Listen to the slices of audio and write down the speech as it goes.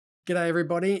G'day,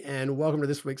 everybody, and welcome to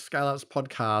this week's ScaleUps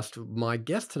podcast. My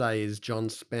guest today is John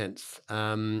Spence.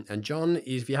 And John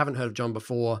is, if you haven't heard of John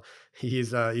before,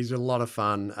 he's a lot of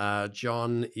fun.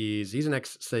 He's an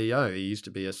ex-CEO. He used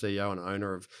to be a CEO and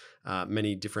owner of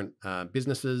many different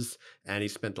businesses, and he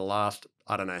spent the last,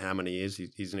 I don't know how many years.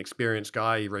 He's an experienced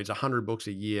guy. He reads 100 books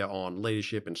a year on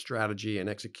leadership and strategy and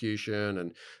execution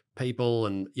and people,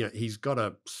 and he's got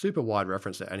a super wide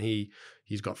reference set, and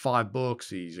he's got 5 books.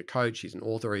 He's a coach, he's an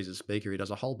author, he's a speaker, he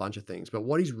does a whole bunch of things. But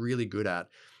what he's really good at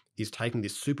is taking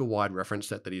this super wide reference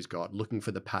set that he's got, looking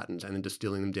for the patterns and then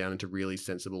distilling them down into really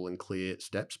sensible and clear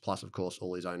steps, plus of course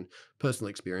all his own personal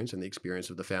experience and the experience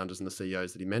of the founders and the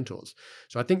CEOs that he mentors.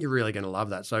 So I think you're really going to love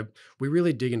that. So we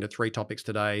really dig into 3 topics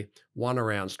today. One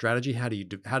around strategy. How do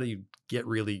you get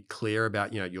really clear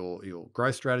about your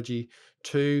growth strategy?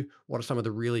 2, what are some of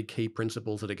the really key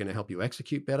principles that are going to help you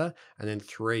execute better? And then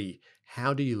 3,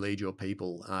 how do you lead your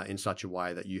people in such a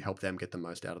way that you help them get the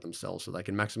most out of themselves so they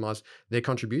can maximize their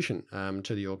contribution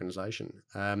to the organization?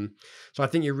 So I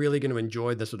think you're really going to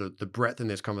enjoy the breadth in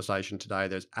this conversation today.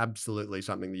 There's absolutely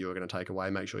something that you're going to take away.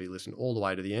 Make sure you listen all the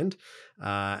way to the end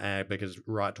because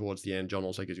right towards the end, John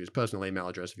also gives you his personal email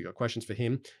address. If you've got questions for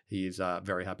him, he is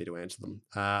very happy to answer them.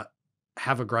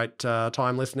 Have a great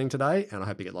time listening today, and I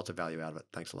hope you get lots of value out of it.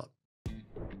 Thanks a lot.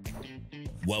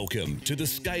 Welcome to the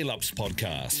ScaleUps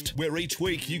podcast, where each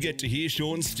week you get to hear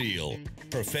Sean Steele,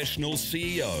 professional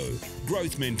CEO,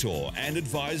 growth mentor, and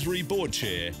advisory board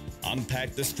chair,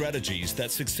 unpack the strategies that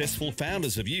successful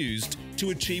founders have used to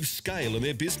achieve scale in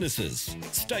their businesses.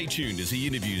 Stay tuned as he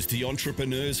interviews the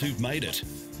entrepreneurs who've made it,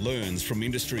 learns from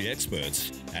industry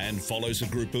experts, and follows a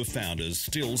group of founders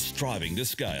still striving to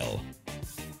scale.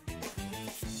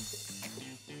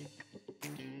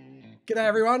 G'day,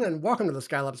 everyone, and welcome to the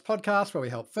ScaleUps podcast, where we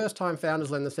help first-time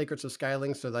founders learn the secrets of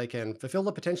scaling so they can fulfill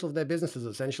the potential of their businesses.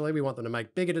 Essentially, we want them to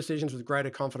make bigger decisions with greater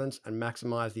confidence and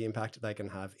maximize the impact they can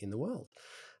have in the world.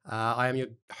 I am your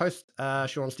host,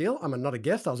 Sean Steele. I'm not a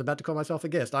guest. I was about to call myself a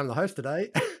guest. I'm the host today,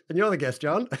 and you're the guest,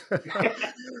 John.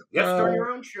 Yes, start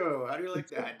your own show. How do you like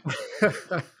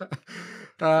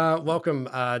that? Welcome,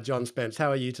 John Spence.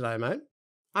 How are you today, mate?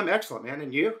 I'm excellent, man.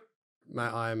 And you?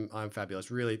 Mate, I'm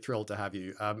fabulous. Really thrilled to have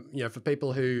you. For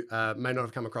people who may not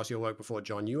have come across your work before,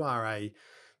 John, you are a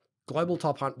global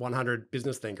top 100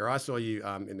 business thinker. I saw you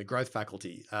in the growth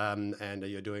faculty, and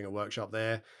you're doing a workshop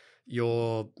there.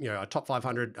 You're a top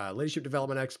 500 leadership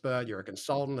development expert. You're a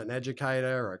consultant, an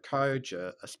educator, a coach,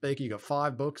 a speaker. You've got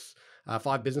 5 books,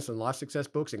 5 business and life success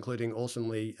books, including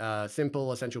awesomely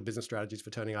simple, essential business strategies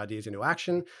for turning ideas into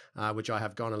action, which I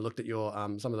have gone and looked at your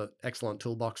some of the excellent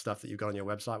toolbox stuff that you've got on your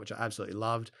website, which I absolutely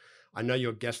loved. I know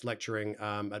you're guest lecturing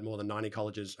at more than 90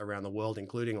 colleges around the world,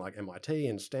 including like MIT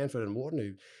and Stanford and Wharton,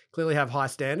 who clearly have high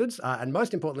standards. And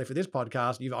most importantly for this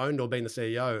podcast, you've owned or been the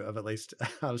CEO of at least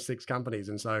 6 companies.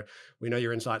 And so we know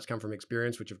your insights come from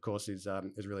experience, which of course is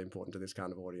really important to this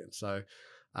kind of audience. So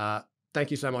thank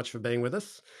you so much for being with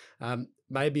us.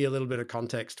 Maybe a little bit of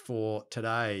context for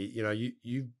today.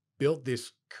 You built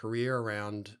this career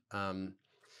around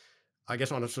I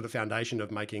guess on a sort of foundation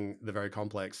of making the very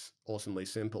complex awesomely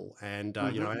simple, and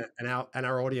and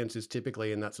our audience is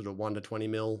typically in that sort of 1 to 20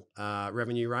 mil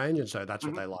revenue range, and so that's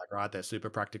what they like, right? They're super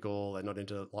practical. They're not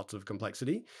into lots of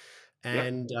complexity,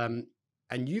 and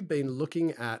and you've been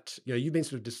looking at you've been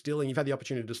sort of distilling. You've had the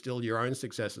opportunity to distill your own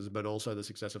successes, but also the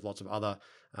success of lots of other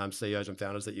CEOs and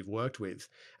founders that you've worked with.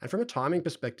 And from a timing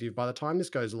perspective, by the time this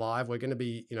goes live, we're going to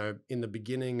be in the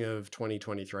beginning of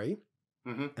 2023,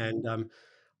 and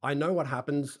I know what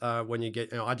happens when you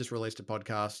get, I just released a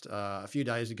podcast a few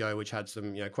days ago, which had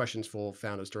some, questions for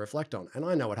founders to reflect on. And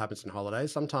I know what happens in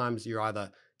holidays. Sometimes you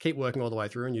either keep working all the way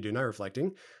through and you do no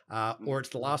reflecting, or it's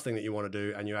the last thing that you want to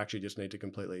do and you actually just need to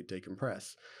completely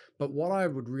decompress. But what I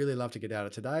would really love to get out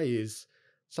of today is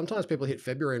sometimes people hit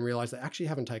February and realize they actually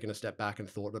haven't taken a step back and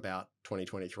thought about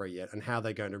 2023 yet and how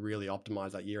they're going to really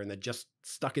optimize that year. And they're just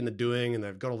stuck in the doing and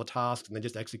they've got all the tasks and they're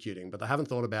just executing, but they haven't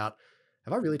thought about,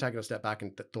 have I really taken a step back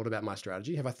and thought about my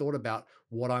strategy? Have I thought about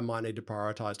what I might need to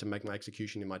prioritize to make my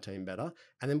execution in my team better?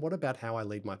 And then what about how I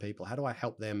lead my people? How do I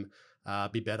help them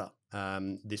be better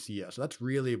this year? So that's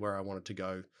really where I wanted to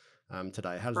go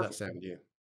today. How does that sound to you?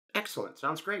 Excellent.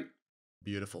 Sounds great.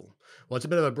 Beautiful. Well, it's a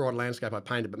bit of a broad landscape I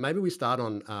painted, but maybe we start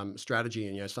on strategy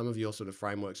and some of your sort of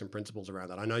frameworks and principles around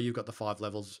that. I know you've got the 5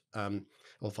 levels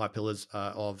or 5 pillars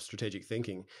of strategic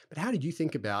thinking, but how did you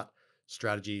think about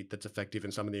strategy that's effective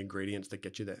and some of the ingredients that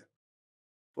get you there?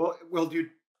 Well,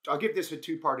 I'll give this a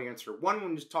 2-part answer. One,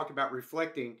 when you talk about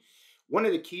reflecting, one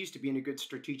of the keys to being a good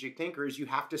strategic thinker is you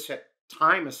have to set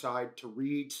time aside to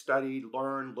read, study,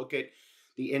 learn, look at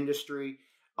the industry.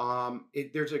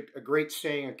 There's a great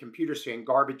saying, a computer saying,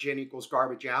 garbage in equals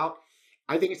garbage out.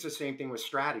 I think it's the same thing with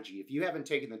strategy. If you haven't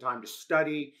taken the time to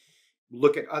study,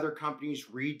 look at other companies,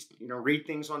 read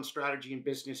things on strategy and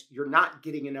business, you're not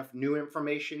getting enough new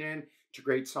information in to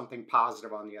create something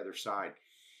positive on the other side.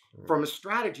 Mm. From a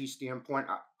strategy standpoint,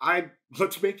 I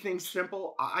let's make things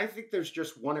simple. I think there's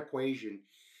just one equation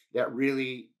that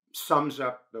really sums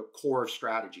up the core of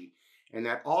strategy, and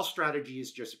that all strategy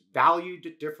is just value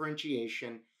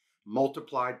differentiation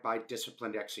multiplied by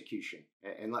disciplined execution.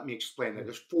 And let me explain that. Mm.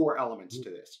 There's four elements Mm. to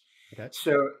this. Okay.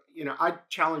 So, I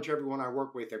challenge everyone I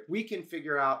work with, if we can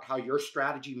figure out how your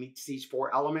strategy meets these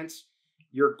four elements,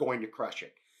 you're going to crush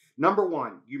it. Number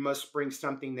one, you must bring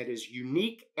something that is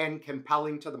unique and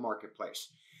compelling to the marketplace.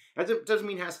 That doesn't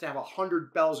mean it has to have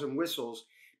 100 bells and whistles,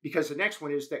 because the next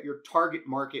one is that your target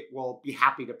market will be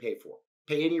happy to pay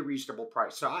any reasonable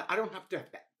price. So I don't have to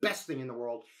have the best thing in the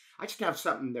world. I just have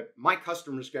something that my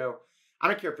customers go, I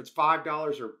don't care if it's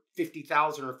 $5 or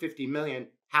 50,000 or 50 million,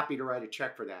 happy to write a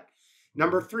check for that.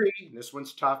 Number Mm. three, and this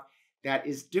one's tough, that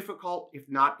is difficult, if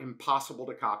not impossible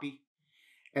to copy.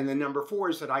 And then number four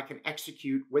is that I can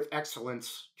execute with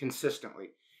excellence consistently.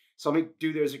 So let me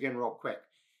do those again real quick.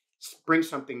 Bring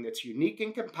something that's unique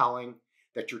and compelling,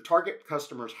 that your target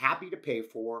customer is happy to pay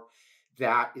for,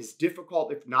 that is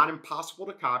difficult, if not impossible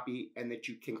to copy, and that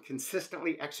you can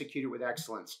consistently execute it with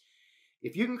excellence.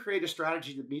 If you can create a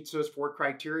strategy that meets those four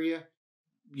criteria,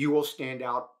 you will stand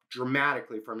out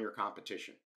dramatically from your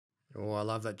competition. Oh, I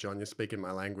love that, John. You're speaking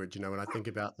my language. When I think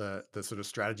about the sort of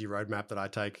strategy roadmap that I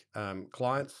take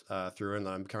clients through, and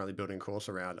that I'm currently building a course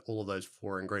around, all of those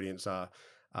four ingredients are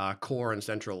core and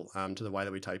central to the way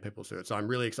that we take people through it. So I'm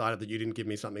really excited that you didn't give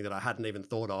me something that I hadn't even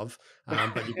thought of,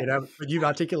 but you've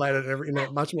articulated it in a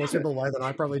much more simple way than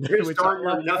I probably do, There's which I darn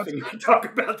love. near nothing I talk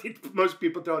about that most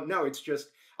people don't know. It's just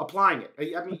applying it.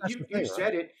 I But mean, that's you the you thing, right?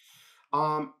 said it.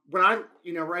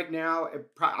 When right now,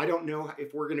 I don't know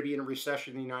if we're going to be in a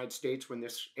recession in the United States when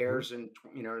this Mhm. airs in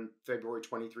February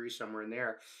 23, somewhere in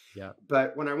there. Yeah.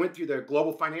 But when I went through the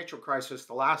global financial crisis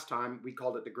the last time, we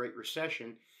called it the Great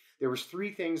Recession. There was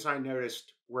three things I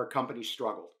noticed where companies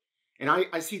struggled. And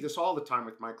I see this all the time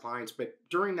with my clients, but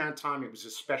during that time, it was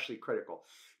especially critical.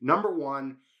 Number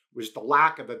one was the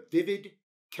lack of a vivid,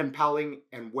 compelling,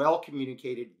 and well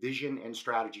communicated vision and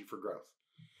strategy for growth.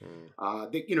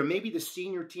 Mm. Maybe the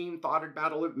senior team thought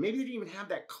about it a little. Maybe they didn't even have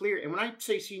that clear. And when I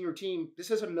say senior team, this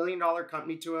is $1 million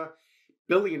company to a $1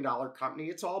 billion company.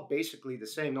 It's all basically the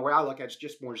same. The way I look at it, it's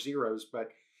just more zeros, but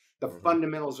the Mhm.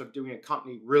 fundamentals of doing a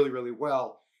company really, really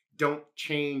well don't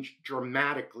change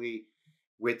dramatically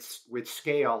with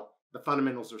scale. The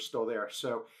fundamentals are still there.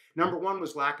 So Mhm. number one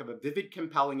was lack of a vivid,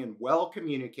 compelling, and well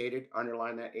communicated,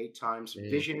 underline that 8 times, Mm.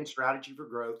 vision and strategy for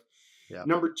growth. Yeah.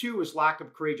 Number two was lack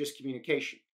of courageous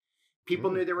communication.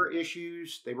 People Mm. knew there were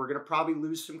issues. They were going to probably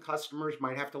lose some customers,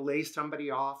 might have to lay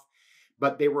somebody off,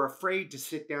 but they were afraid to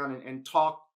sit down and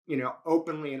talk,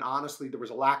 openly and honestly. There was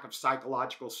a lack of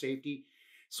psychological safety.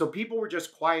 So people were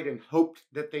just quiet and hoped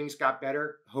that things got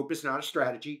better. Hope is not a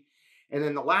strategy. And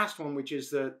then the last one, which is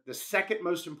the second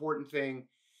most important thing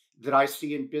that I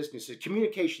see in business, is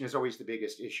communication is always the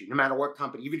biggest issue, no matter what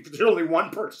company. Even if there's only one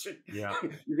person, Yeah.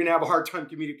 you're going to have a hard time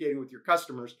communicating with your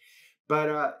customers.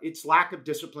 But it's lack of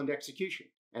disciplined execution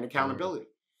and Mm. accountability.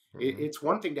 Mhm. It's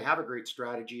one thing to have a great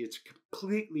strategy. It's a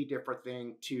completely different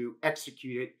thing to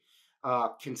execute it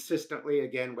consistently,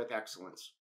 again, with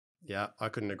excellence. Yeah, I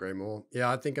couldn't agree more.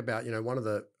 Yeah, I think about, one of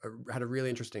the, had a really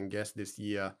interesting guest this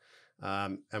year.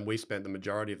 And we spent the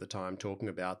majority of the time talking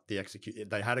about the execute.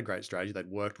 They had a great strategy. They'd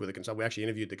worked with a consultant. We actually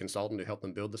interviewed the consultant who helped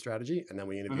them build the strategy. And then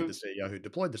we interviewed the Hmm. CEO who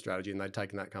deployed the strategy, and they'd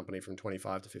taken that company from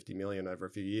 25 to 50 million over a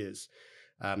few years.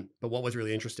 But what was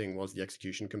really interesting was the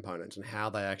execution components and how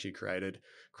they actually created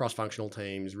cross-functional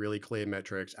teams, really clear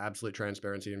metrics, absolute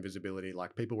transparency and visibility.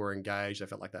 Like people were engaged. They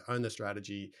felt like they owned the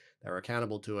strategy. They were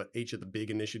accountable to it. Each of the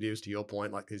big initiatives, to your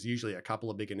point, like there's usually a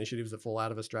couple of big initiatives that fall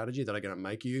out of a strategy that are going to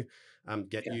make you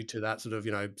get Yeah. you to that sort of,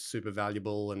 super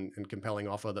valuable and compelling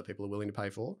offer that people are willing to pay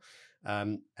for.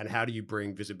 And how do you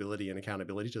bring visibility and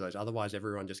accountability to those? Otherwise,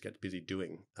 everyone just gets busy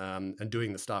doing and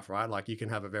doing the stuff, right? Like you can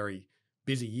have a very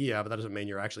busy year, but that doesn't mean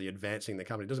you're actually advancing the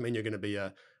company. It doesn't mean you're going to be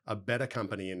a better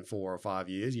company in 4 or 5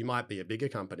 years. You might be a bigger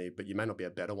company, but you may not be a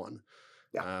better one,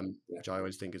 Yeah. Yeah. which I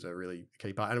always think is a really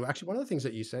key part. And actually, one of the things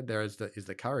that you said there is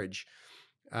the courage.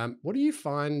 What do you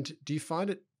find? Do you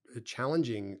find it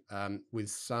challenging with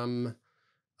some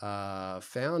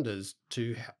founders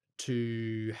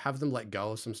to have them let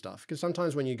go of some stuff? Because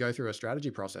sometimes when you go through a strategy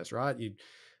process, right,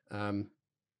 um,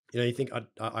 you think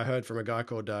I heard from a guy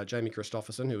called Jamie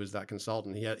Christopherson, who is that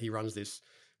consultant. He runs this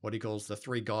what he calls the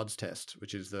three gods test,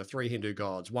 which is the three Hindu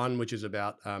gods. One which is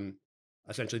about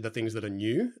essentially the things that are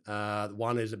new. One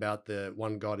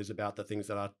god is about the things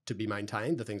that are to be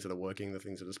maintained, the things that are working, the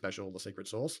things that are special, the secret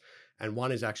sauce. And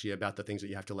one is actually about the things that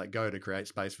you have to let go to create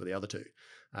space for the other two.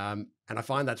 And I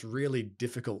find that's really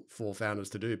difficult for founders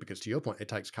to do because, to your point, it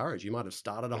takes courage. You might have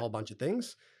started a whole bunch of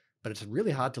things, but it's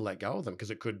really hard to let go of them because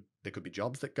there could be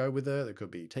jobs that go with it, there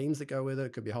could be teams that go with it,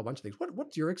 it could be a whole bunch of things.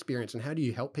 What's your experience and how do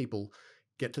you help people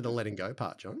get to the letting go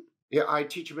part, John? Yeah, I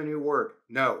teach them a new word.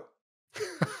 No.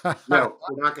 No,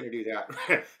 we're not going to do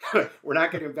that. We're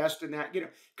not going to invest in that,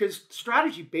 because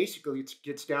strategy basically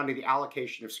gets down to the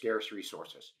allocation of scarce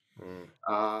resources. Mm,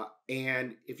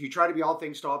 And if you try to be all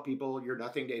things to all people, you're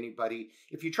nothing to anybody.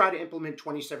 If you try to implement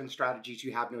 27 strategies,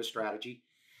 you have no strategy.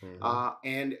 mhm.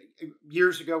 And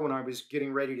years ago, when I was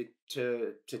getting ready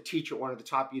to teach at one of the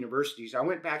top universities, I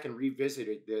went back and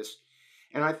revisited this.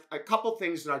 And a couple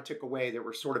things that I took away that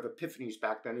were sort of epiphanies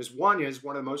back then is one of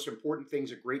the most important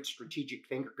things a great strategic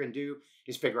thinker can do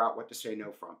is figure out what to say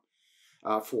no from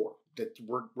for that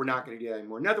we're not going to do that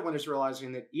anymore. Another one is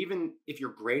realizing that even if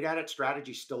you're great at it,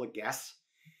 strategy is still a guess.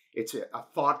 It's a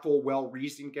thoughtful,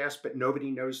 well-reasoned guess, but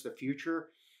nobody knows the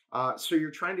future. So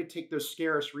you're trying to take those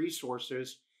scarce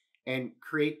resources and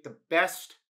create the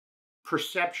best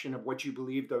perception of what you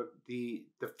believe the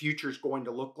future is going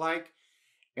to look like,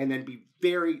 and then be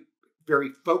very, very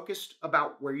focused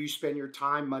about where you spend your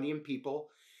time, money, and people.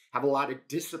 Have a lot of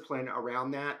discipline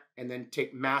around that, and then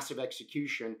take massive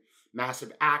execution,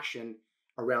 massive action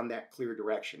around that clear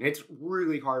direction. It's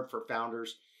really hard for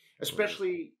founders, Mm,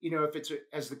 especially if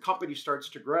as the company starts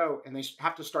to grow and they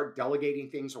have to start delegating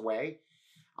things away.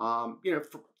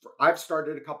 I've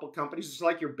started a couple of companies. It's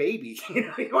like your baby.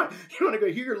 You want to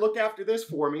go here, look after this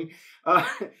for me.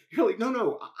 You're like,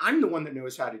 no, I'm the one that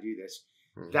knows how to do this.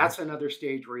 mhm, That's another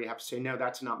stage where you have to say, no,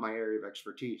 that's not my area of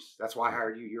expertise. That's why I mhm.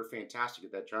 hired you. You're fantastic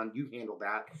at that, John. You handle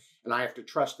that. And I have to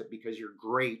trust it because you're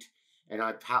great. And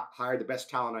I've hired the best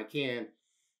talent I can.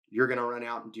 You're going to run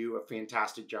out and do a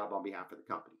fantastic job on behalf of the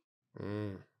company.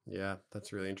 Mm, yeah,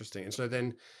 that's really interesting. And so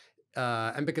then,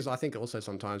 and because I think also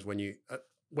sometimes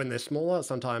when they're smaller,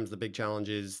 sometimes the big challenge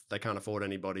is they can't afford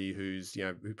anybody who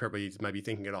probably is maybe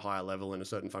thinking at a higher level in a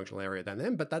certain functional area than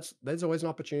them. But there's always an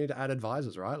opportunity to add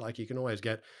advisors, right? Like you can always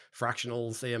get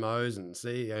fractional CMOs and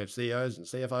CEOs and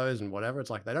CFOs and whatever. It's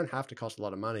like they don't have to cost a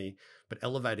lot of money, but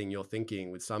elevating your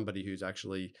thinking with somebody who's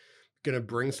actually going to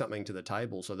bring something to the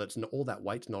table so that's all that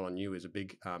weight's not on you is a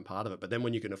big part of it. But then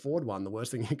when you can afford one, the worst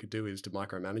thing you could do is to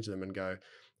micromanage them and go,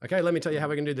 okay, let me tell you how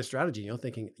we're going to do this strategy. And you're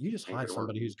thinking, you just Ain't hired going to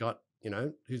work. somebody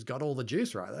who's got all the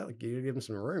juice right there. Like you give them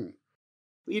some room.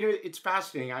 It's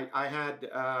fascinating. I had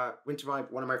went to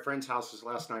one of my friends' houses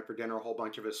last night for dinner. A whole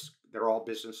bunch of us. They're all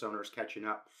business owners catching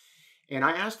up. And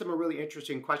I asked them a really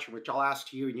interesting question, which I'll ask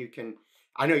to you, and you can.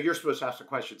 I know you're supposed to ask the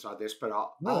questions on this, but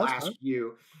I'll No, I'll that's ask fine.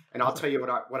 you, and I'll That's okay. tell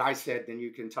you what I said. Then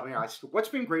you can tell me. I said, what's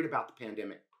been great about the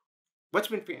pandemic?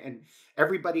 And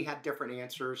everybody had different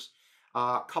answers.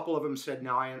 A couple of them said,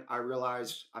 "Now I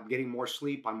realize I'm getting more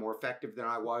sleep. I'm more effective than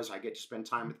I was. I get to spend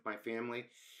time with my family."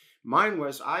 Mine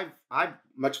was I've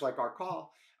much like our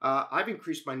call. I've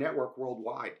increased my network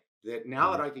worldwide. That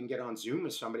now that Mm, I can get on Zoom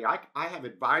with somebody, I have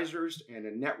advisors and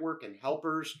a network and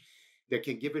helpers that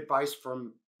can give advice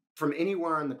from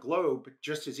anywhere on the globe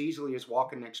just as easily as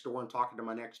walking next door and talking to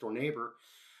my next door neighbor.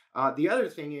 The other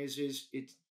thing is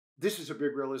it's this is a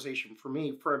big realization for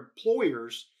me. For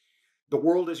employers, the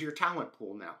world is your talent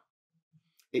pool now.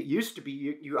 It used to be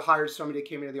you hired somebody that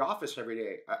came into the office every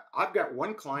day. I've got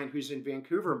one client who's in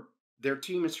Vancouver. Their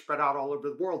team is spread out all over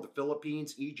the world, the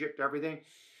Philippines, Egypt, everything.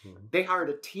 mhm. They hired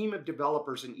a team of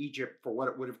developers in Egypt for what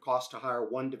it would have cost to hire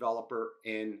one developer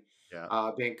in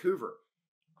Yeah. Vancouver.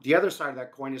 The other side of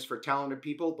that coin is for talented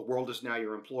people, the world is now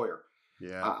your employer.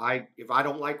 Yeah. If I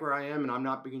don't like where I am and I'm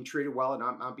not being treated well and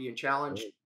I'm not being challenged,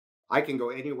 Mm. I can go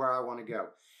anywhere I want to go.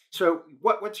 So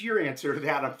what's your answer to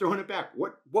that? I'm throwing it back.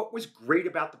 What was great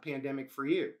about the pandemic for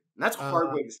you? And that's a hard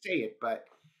Uh, way to say it, but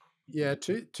Yeah,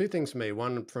 two things for me.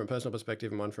 One from a personal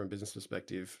perspective and one from a business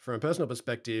perspective. From a personal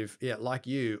perspective, yeah, like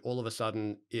you, all of a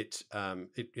sudden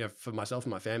for myself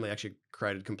and my family actually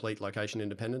created complete location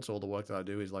independence. All the work that I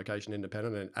do is location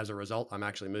independent, and as a result, I'm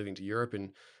actually moving to Europe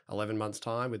in 11 months'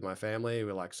 time with my family.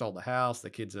 We're like sold the house. The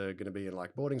kids are going to be in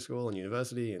like boarding school and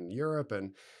university in Europe,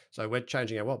 and so we're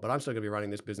changing our world. But I'm still going to be running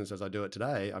this business as I do it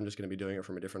today. I'm just going to be doing it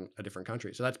from a different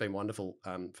country. So that's been wonderful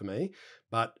for me.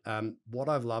 But what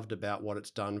I've loved about what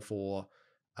it's done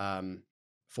um,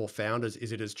 for founders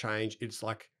is it has changed. It's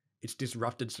like it's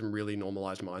disrupted some really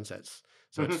normalized mindsets.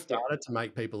 So it's Yeah. started to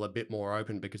make people a bit more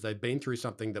open because they've been through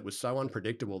something that was so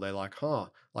unpredictable. They're like, huh,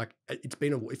 like it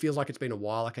feels like it's been a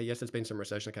while. Okay, yes, there's been some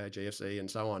recession, okay, GFC and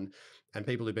so on. And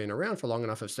people who've been around for long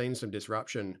enough have seen some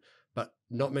disruption, but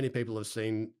not many people have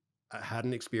had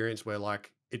an experience where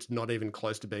like it's not even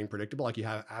close to being predictable. Like you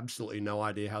have absolutely no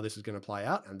idea how this is going to play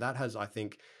out. And that has, I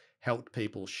think, helped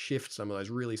people shift some of those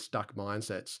really stuck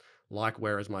mindsets, like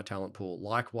where is my talent pool,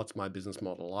 like what's my business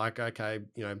model, like, okay,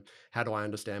 how do I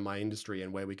understand my industry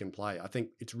and where we can play. I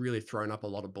think it's really thrown up a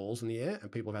lot of balls in the air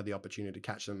and people have had the opportunity to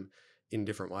catch them in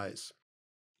different ways.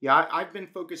 Yeah, I've been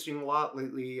focusing a lot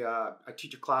lately. I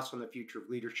teach a class on the future of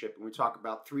leadership, and we talk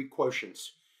about three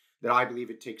quotients that I believe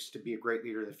it takes to be a great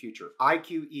leader in the future: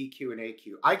 IQ, EQ, and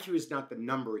AQ. IQ is not the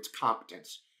number, it's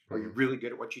competence. Are you Mm, really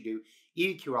good at what you do?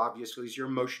 EQ, obviously, is your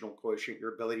emotional quotient,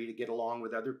 your ability to get along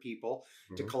with other people,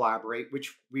 to mhm, collaborate,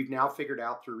 which we've now figured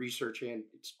out through research, and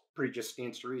it's pretty just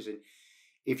stands to reason.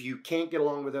 If you can't get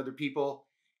along with other people,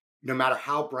 no matter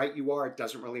how bright you are, it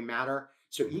doesn't really matter.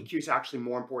 So mhm. EQ is actually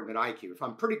more important than IQ. If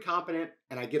I'm pretty competent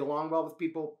and I get along well with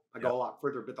people, I Yeah. go a lot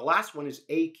further. But the last one is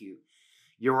AQ,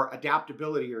 your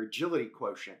adaptability or agility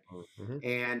quotient. Mhm.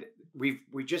 And we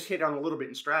just hit on a little bit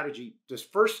in strategy. This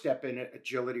first step in it,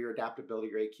 agility or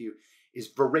adaptability or AQ, is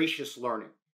voracious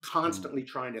learning, Mm, constantly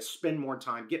trying to spend more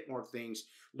time, get more things,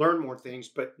 learn more things.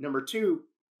 But number two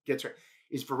gets her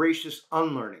is voracious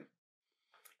unlearning,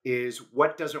 is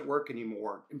what doesn't work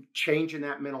anymore. Changing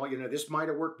that mental, this might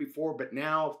have worked before, but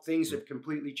now things mm, have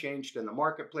completely changed in the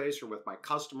marketplace or with my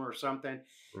customer or something.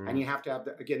 And mm. you have to have,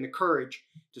 again, the courage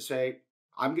to say,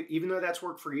 even though that's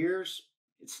worked for years,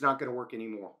 it's not going to work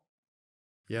anymore.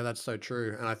 Yeah, that's so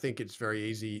true. And I think it's very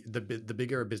easy. The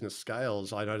bigger a business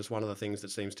scales, I notice one of the things that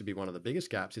seems to be one of the biggest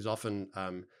gaps is often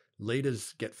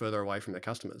leaders get further away from their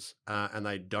customers, and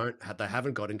they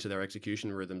haven't got into their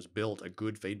execution rhythms, built a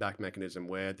good feedback mechanism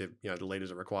where the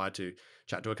leaders are required to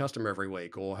chat to a customer every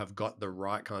week or have got the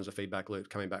right kinds of feedback loops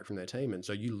coming back from their team. And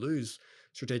so you lose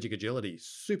strategic agility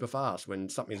super fast when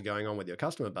something's going on with your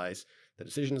customer base. The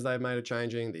decisions they've made are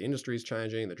changing, the industry's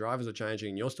changing, the drivers are changing,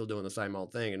 and you're still doing the same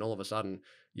old thing. And all of a sudden,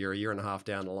 you're a year and a half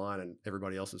down the line and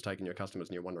everybody else is taking your customers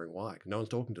and you're wondering why. 'Cause no one's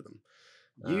talking to them.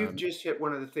 You've Um, just hit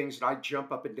one of the things that I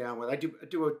jump up and down with. I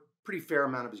do a pretty fair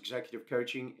amount of executive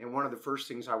coaching, and one of the first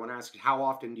things I want to ask is, how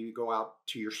often do you go out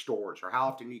to your stores, or how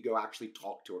often do you go actually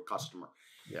talk to a customer?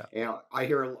 yeah. And I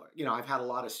hear, I've had a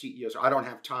lot of CEOs. I don't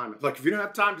have time. Like, if you don't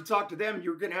have time to talk to them,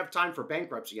 you're going to have time for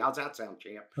bankruptcy. How's that sound,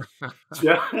 champ?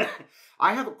 Yeah.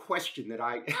 I have a question that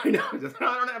I know that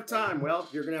I don't have time. Well,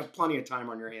 you're going to have plenty of time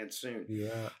on your hands soon.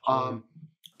 Yeah, true. Um,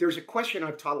 there's a question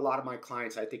I've taught a lot of my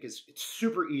clients. I think it's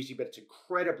super easy, but it's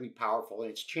incredibly powerful,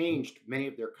 and it's changed many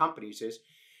of their companies. Is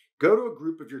go to a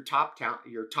group of your top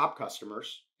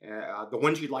customers, the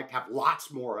ones you'd like to have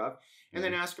lots more of, and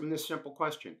then Mm, ask them this simple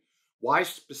question: why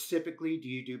specifically do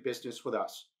you do business with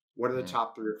us? What are the mm,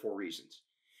 top 3 or 4 reasons?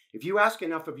 If you ask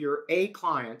enough of your A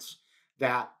clients,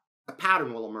 that a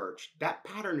pattern will emerge. That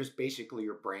pattern is basically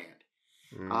your brand.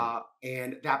 mm,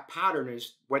 And that pattern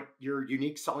is what your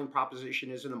unique selling proposition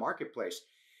is in the marketplace.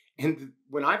 And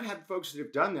when I've had folks that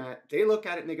have done that, they look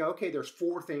at it and they go, okay, there's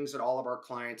 4 things that all of our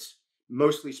clients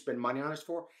mostly spend money on us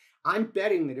for. I'm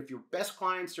betting that if your best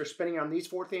clients are spending on these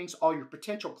 4 things, all your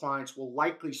potential clients will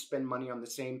likely spend money on the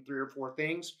same 3 or 4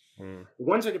 things. mm. The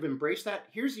ones that have embraced that,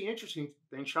 here's the interesting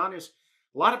thing, Sean, is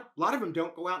a lot of them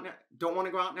don't want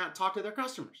to go out and out and talk to their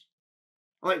customers.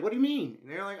 I'm like, what do you mean? And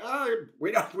they're like, oh,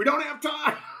 we don't have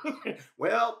time.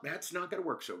 Well, that's not going to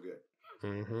work so good.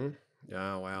 Mm-hmm.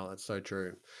 Yeah, wow, that's so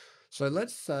true. So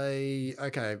let's say,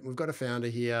 okay, we've got a founder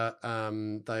here.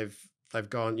 They've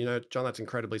gone, John, that's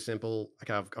incredibly simple.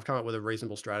 Okay, I've come up with a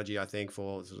reasonable strategy, I think,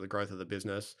 for sort of the growth of the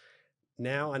business.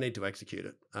 Now I need to execute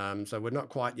it. So we're not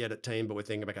quite yet at team, but we're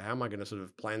thinking, okay, how am I going to sort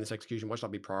of plan this execution? What should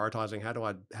I be prioritizing? How do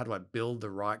I build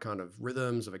the right kind of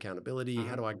rhythms of accountability?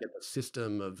 How Mhm. do I get the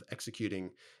system of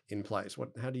executing in place?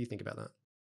 How do you think about that?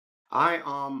 I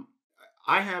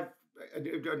I have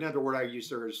another word I use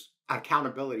there is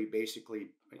accountability.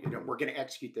 Basically, Mm, we're going to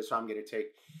execute this. So I'm going to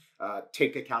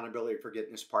take accountability for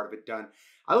getting this part of it done.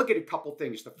 I look at a couple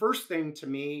things. The first thing to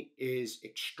me is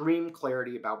extreme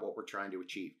clarity about what we're trying to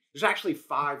achieve. There's actually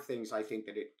 5 things I think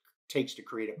that it takes to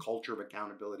create a culture of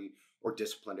accountability or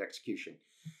disciplined execution.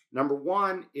 Number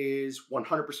one is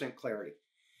 100% clarity.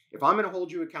 If I'm going to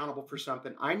hold you accountable for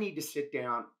something, I need to sit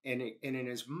down and in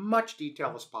as much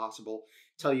detail as possible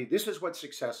tell you this is what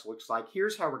success looks like.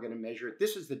 Here's how we're going to measure it.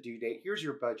 This is the due date. Here's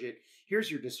your budget. Here's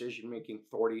your decision making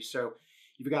authority. So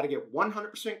you've got to get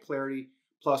 100% clarity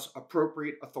plus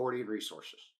appropriate authority and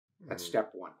resources. That's mm,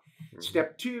 step one. mhm,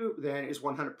 Step two then is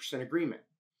 100% agreement.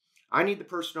 I need the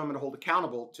person I'm going to hold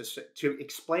accountable to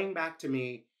explain back to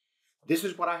me, this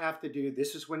is what I have to do.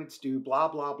 This is when it's due, blah,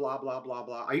 blah, blah, blah, blah,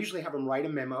 blah. I usually have them write a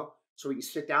memo so we can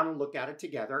sit down and look at it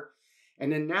together.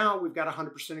 And then now we've got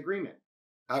 100% agreement.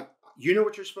 You know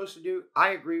what you're supposed to do.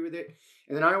 I agree with it.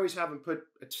 And then I always have them put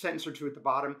a sentence or two at the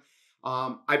bottom.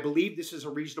 I believe this is a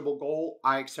reasonable goal.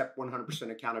 I accept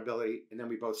 100% accountability. And then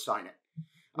we both sign it.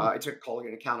 It's called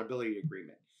an accountability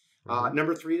agreement.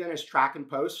 Number 3 then is track and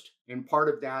post. And part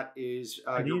of that is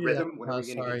And do your you do that? rhythm. When are we going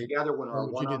to get Sorry, together? When are our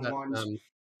would you do that? one-on-ones?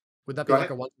 Would that Go be like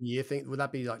ahead. a once a year thing? Would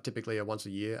that be like typically a once a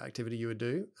year activity you would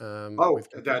do Oh, with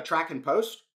the companies? track and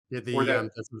post Yeah, or the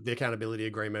the accountability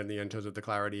agreement, in terms of the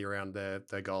clarity around their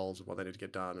goals and what they need to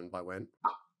get done and by when.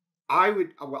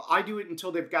 I do it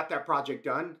until they've got that project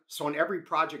done. So on every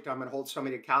project, I'm going to hold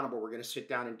somebody accountable. We're going to sit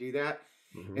down and do that.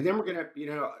 Hmm. And then we're going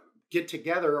to, get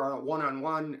together on a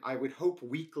one-on-one, I would hope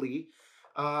weekly,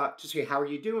 to say, how are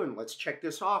you doing? Let's check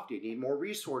this off. Do you need more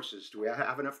resources? Do we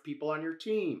have enough people on your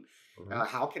team? Hmm.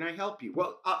 How can I help you?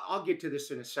 Well, I'll get to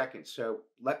this in a second. So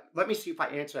let me see if I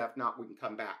answer that. If not, we can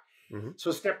come back. Hmm. So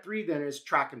step 3 then is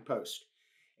track and post.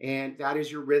 And that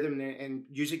is your rhythm and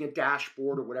using a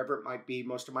dashboard or whatever it might be.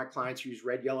 Most of my clients use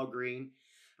red, yellow, green.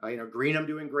 Green, I'm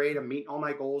doing great. I'm meeting all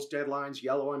my goals, deadlines.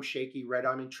 Yellow, I'm shaky. Red,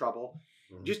 I'm in trouble.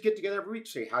 Hmm. Just get together every week,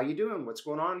 say, how you doing? What's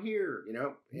going on here?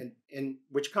 And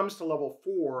which comes to level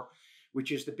 4,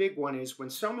 which is the big one, is when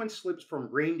someone slips from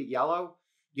green to yellow,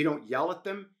 you don't yell at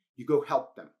them, you go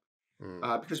help them.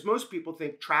 Because most people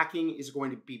think tracking is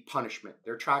going to be punishment.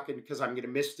 They're tracking because I'm going to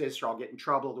miss this, or I'll get in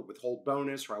trouble to withhold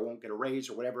bonus, or I won't get a raise,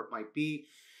 or whatever it might be.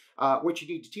 What you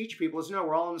need to teach people is, no,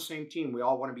 we're all on the same team. We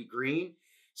all want to be green.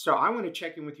 So I want to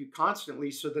check in with you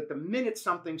constantly so that the minute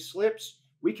something slips,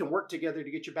 we can work together to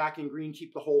get you back in green,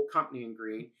 keep the whole company in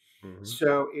green. Hmm.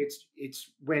 So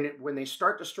it's when they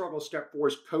start to struggle, step 4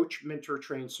 is coach, mentor,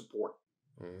 train, support.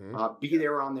 Hmm. Be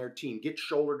there on their team, get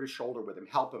shoulder to shoulder with them,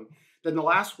 help them. Then the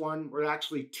last one, we're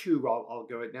actually 2, I'll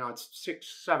go it now. It's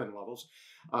 6, 7 levels.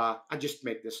 I just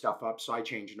make this stuff up, so I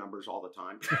change numbers all the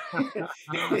time.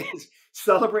 Is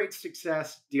celebrate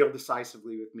success, deal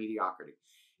decisively with mediocrity.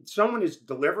 If someone is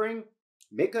delivering,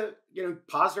 make a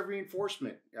positive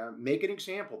reinforcement. Make an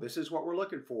example. This is what we're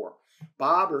looking for.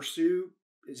 Bob or Sue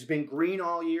has been green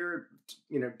all year,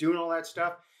 doing all that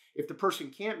stuff. If the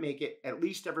person can't make it, at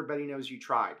least everybody knows you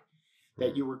tried,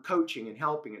 that you were coaching and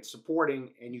helping and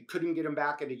supporting, and you couldn't get them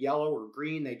back into yellow or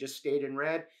green. They just stayed in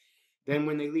red. Then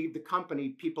when they leave the company,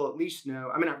 people at least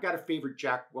know. I mean, I've got a favorite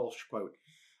Jack Welch quote.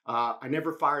 I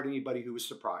never fired anybody who was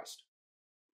surprised.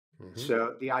 Hmm.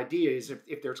 So the idea is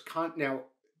if there's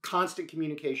constant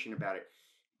communication about it.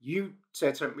 You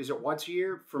said something, is it once a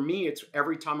year? For me, it's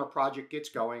every time a project gets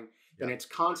going, then Yeah. it's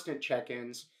constant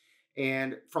check-ins.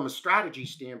 And from a strategy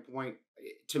standpoint,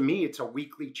 to me, it's a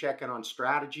weekly check-in on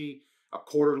strategy, a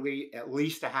quarterly, at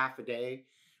least a half a day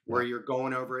where Yeah. you're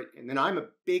going over it. And then I'm a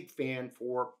big fan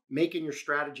for making your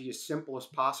strategy as simple as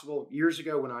possible. Years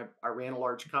ago, when I ran a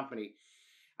large company,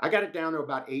 I got it down to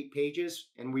about 8 pages,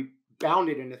 and we bound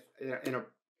it in a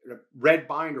red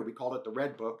binder. We called it the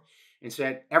Red Book, and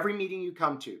said, every meeting you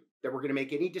come to that we're going to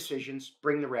make any decisions,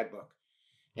 bring the Red Book.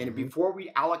 And Hmm. before we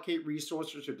allocate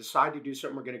resources or decide to do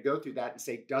something, we're going to go through that and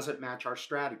say, does it match our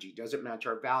strategy? Does it match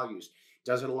our values?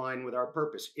 Does it align with our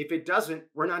purpose? If it doesn't,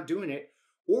 we're not doing it.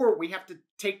 Or we have to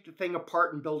take the thing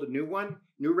apart and build a new one,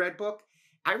 new Red Book.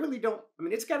 I really don't. I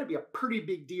mean, it's got to be a pretty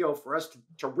big deal for us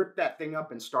to rip that thing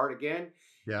up and start again.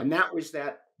 Yeah. And that was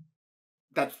that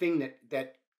thing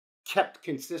that kept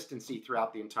consistency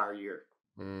throughout the entire year.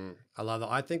 I love that.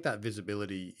 I think that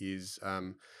visibility is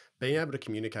being able to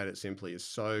communicate it simply is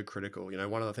so critical.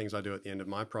 One of the things I do at the end of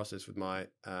my process with my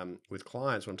with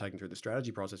clients when I'm taking through the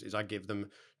strategy process is I give them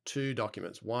 2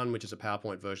 documents. One, which is a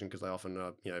PowerPoint version because they often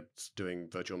are doing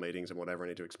virtual meetings and whatever, I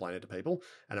need to explain it to people,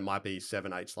 and it might be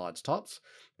 7, 8 slides tops.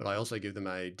 But I also give them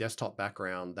a desktop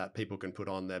background that people can put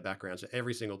on their background. So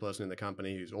every single person in the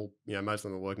company who's all most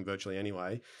of them are working virtually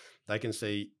anyway, they can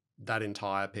see that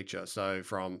entire picture. So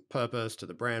from purpose to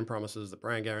the brand promises, the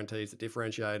brand guarantees, the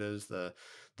differentiators, the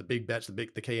big bets,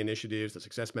 the key initiatives, the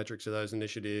success metrics of those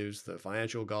initiatives, the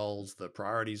financial goals, the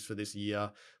priorities for this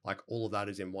year, like all of that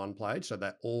is in one page. So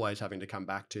they're always having to come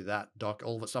back to that doc.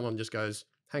 All of it, someone just goes,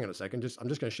 hang on a second, I'm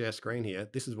just going to share screen here.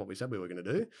 This is what we said we were going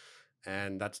to do.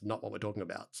 And that's not what we're talking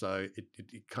about. So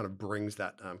it kind of brings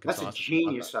that That's a conciseness. I love that.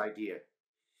 genius idea.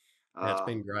 Yeah, it's Uh,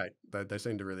 been great. They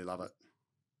seem to really love it.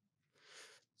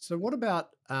 So what about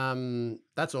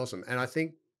that's awesome. And I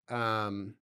think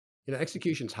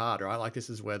execution's hard, right? Like this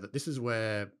is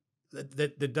where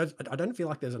I don't feel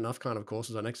like there's enough kind of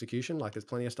courses on execution. Like there's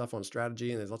plenty of stuff on strategy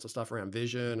and there's lots of stuff around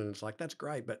vision and it's like that's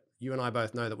great, but you and I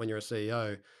both know that when you're a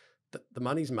CEO, the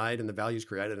money's made and the value's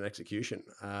created in execution.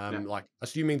 Yeah. Like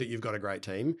assuming that you've got a great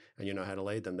team and you know how to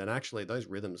lead them, then actually those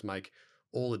rhythms make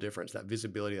all the difference. That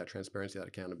visibility, that transparency, that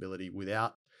accountability.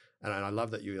 Without, and I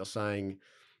love that you're saying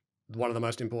one of the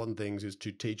most important things is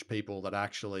to teach people that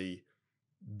actually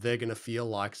they're going to feel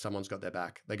like someone's got their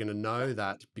back. They're going to Yeah. know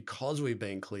that because we've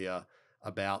been clear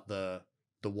about the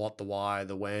what, the why,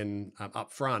 the when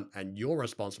up front, and you're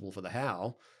responsible for the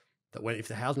how. That when if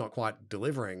the how's not quite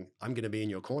delivering, I'm going to be in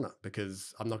your corner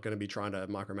because I'm not going to be trying to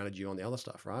micromanage you on the other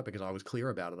stuff, right? Because I was clear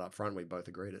about it up front. We both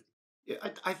agreed it. Yeah,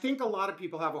 I think a lot of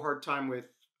people have a hard time with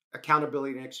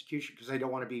accountability and execution because they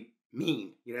don't want to be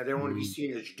mean. They don't want to be Mm,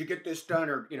 seen as, "Did you get this done?"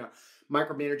 or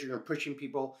micromanaging or pushing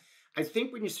people. I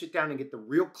think when you sit down and get the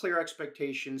real clear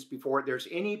expectations before there's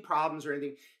any problems or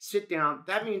anything, sit down.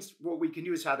 That means what we can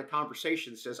do is have the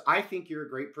conversation that says, "I think you're a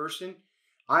great person.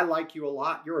 I like you a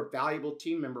lot. You're a valuable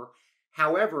team member.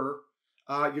 However,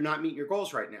 you're not meeting your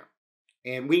goals right now.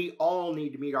 And we all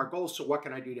need to meet our goals. So what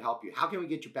can I do to help you? How can we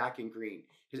get you back in green?"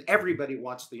 Because mhm, everybody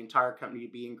wants the entire company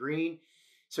to be in green.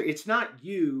 So it's not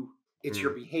you, it's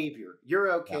your mm, behavior.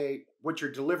 You're yeah, okay. What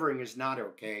you're delivering is not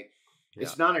okay.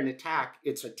 yeah, It's not an attack,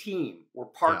 it's a team. We're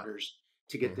yeah, partners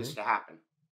to get hmm this to happen.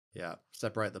 yeah.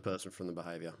 Separate the person from the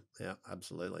behavior. Yeah,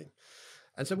 absolutely.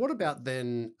 And so, what about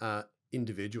then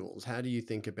individuals? How do you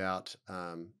think about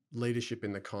leadership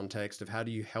in the context of how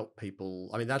do you help people?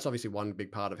 I mean, that's obviously one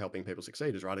big part of helping people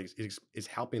succeed, is right? Is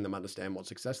helping them understand what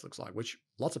success looks like, which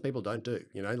lots of people don't do.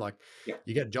 Like Yeah.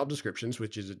 you get job descriptions,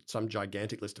 which is some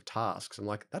gigantic list of tasks. I'm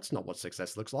like, that's not what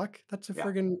success looks like. That's a Yeah.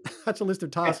 friggin' that's a list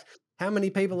of Yeah. tasks. How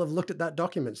many people have looked at that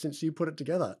document since you put it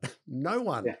together? No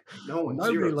one. Yeah. No one,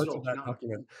 Nobody zero, looks at zilch, that none.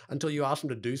 document until you ask them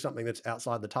to do something that's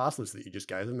outside the task list that you just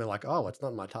gave them. They're like, "Oh, it's not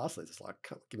in my task list." It's like,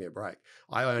 Give me a break."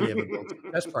 I only ever build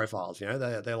success profiles.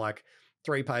 They're like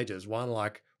 3 pages. One,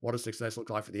 like, what does success look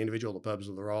like for the individual, the purpose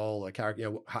of the role, the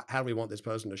character. How do we want this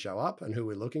person to show up, and who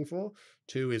we're looking for.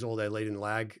 Two is all their lead and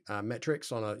lag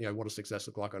metrics on what does success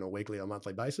look like on a weekly or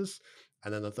monthly basis.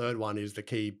 And then the third one is the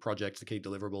key projects, the key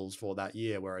deliverables for that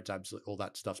year, where it's absolutely all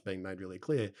that stuff's being made really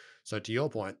clear. So to your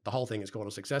point, the whole thing is called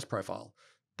a success profile.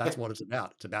 Yeah. That's what it's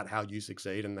about. It's about how you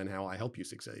succeed and then how I help you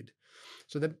succeed.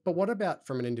 But what about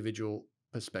from an individual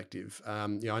perspective? I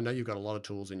know you've got a lot of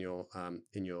tools in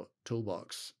your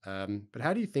toolbox, but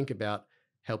how do you think about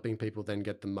helping people then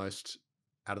get the most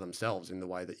out of themselves in the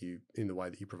way that you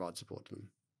provide support to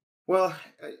them? Well,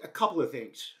 a couple of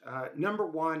things. Number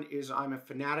one is I'm a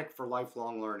fanatic for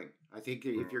lifelong learning. I think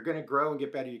if you're going to grow and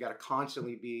get better, you got to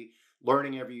constantly be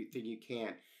learning everything you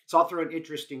can. So I'll throw an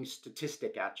interesting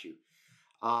statistic at you.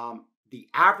 The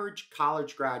average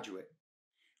college graduate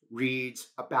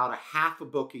reads about a half a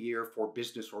book a year for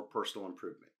business or personal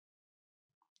improvement.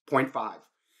 Point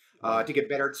 0.5. To Wow. get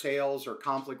better at sales or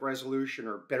conflict resolution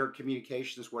or better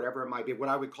communications, whatever it might be, what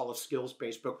I would call a skills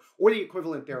based book or the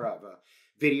equivalent thereof,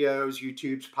 videos,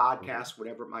 YouTube's, Mhm, podcasts,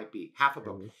 whatever it might be, half a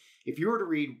book. mhm, If you were to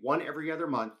read one every other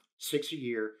month, 6 a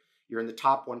year, you're in the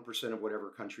top 1% of whatever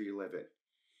country you live in.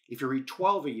 If you read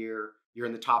 12 a year, you're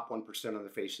in the top 1% on the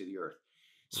face of the earth.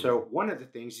 So, mhm, one of the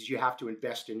things is you have to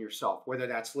invest in yourself, whether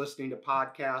that's listening to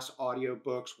podcasts,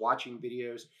 audiobooks, watching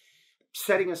videos,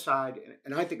 setting aside,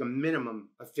 and I think a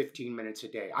minimum of 15 minutes a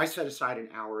day. I set aside an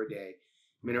hour a day.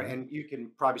 mhm. And you can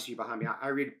probably see behind me.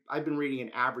 I've been reading an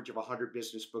average of 100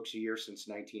 business books a year since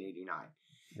 1989.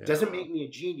 Yeah, Doesn't wow. make me a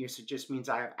genius. It just means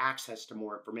I have access to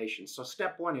more information. So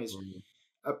step one is Mhm,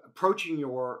 approaching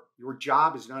your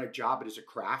job is not a job, it is a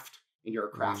craft, and you're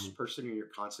a crafts mhm, person, and you're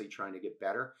constantly trying to get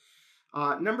better.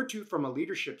 Number two, from a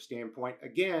leadership standpoint,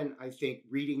 again, I think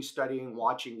reading, studying,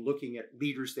 watching, looking at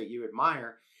leaders that you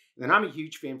admire. And then I'm a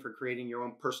huge fan for creating your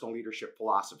own personal leadership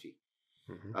philosophy.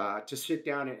 mhm, To sit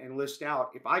down and list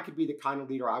out, if I could be the kind of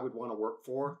leader I would want to work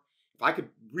for, if I could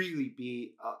really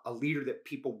be a leader that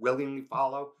people willingly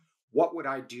follow, what would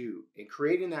I do? And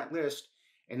creating that list.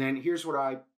 And then here's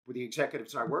with the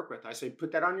executives I work with, I say,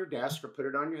 put that on your desk or put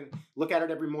it on look at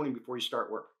it every morning before you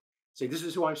start work. Say, this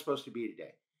is who I'm supposed to be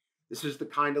today. This is the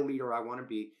kind of leader I want to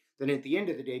be. Then at the end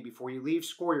of the day, before you leave,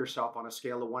 score yourself on a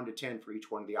scale of 1 to 10 for each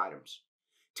one of the items.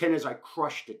 10 is I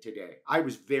crushed it today. I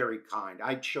was very kind.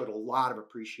 I showed a lot of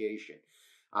appreciation.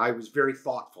 I was very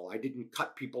thoughtful. I didn't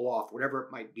cut people off, whatever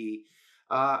it might be.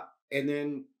 And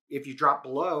then if you drop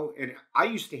below, and I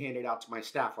used to hand it out to my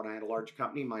staff when I had a large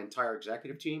company, my entire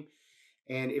executive team.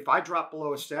 And if I dropped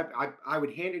below a step, I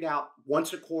would hand it out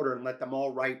once a quarter and let them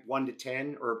all write 1 to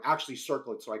 10, or actually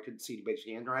circle it so I couldn't see anybody's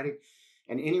handwriting.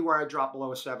 And anywhere I dropped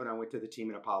below a 7, I went to the team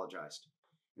and apologized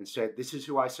and said, "This is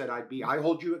who I said I'd be. I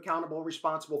hold you accountable,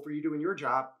 responsible for you doing your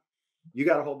job. You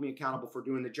got to hold me accountable for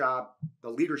doing the job, the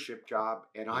leadership job.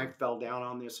 And I Mm. fell down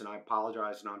on this and I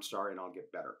apologize and I'm sorry and I'll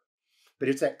get better. But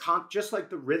it's that just like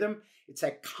the rhythm, it's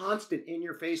that constant in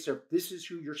your face of this is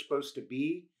who you're supposed to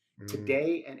be Mm.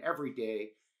 today and every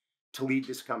day to lead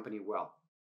this company well.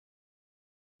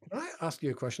 Can I ask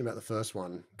you a question about the first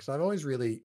one? Because I always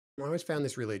found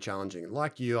this really challenging.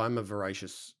 Like you, I'm a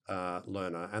voracious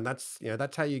learner, and that's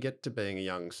how you get to being a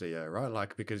young CEO, right?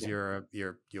 Like because Yeah.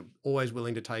 you're always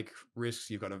willing to take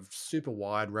risks. You've got a super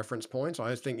wide reference point. So I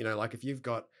always think, like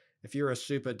if you're a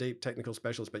super deep technical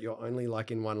specialist, but you're only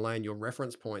like in one lane, your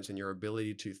reference points and your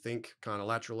ability to think kind of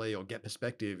laterally or get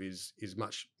perspective is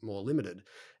much more limited.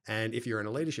 And if you're in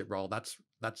a leadership role, that's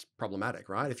problematic,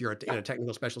 right? If you're in Yeah. a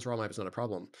technical specialist role, maybe it's not a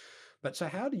problem. But so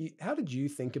how did you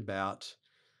think about,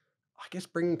 I guess,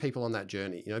 bringing people on that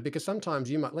journey? Because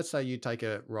sometimes let's say you take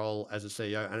a role as a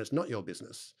CEO and it's not your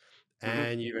business, Hmm.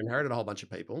 and you've inherited a whole bunch of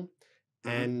people, Hmm.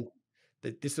 and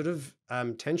this sort of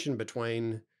tension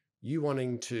between you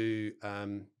wanting to,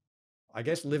 I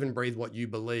guess, live and breathe what you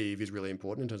believe is really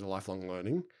important in terms of lifelong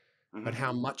learning, but Hmm.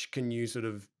 how much can you sort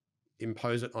of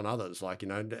impose it on others? Like,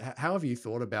 how have you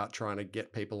thought about trying to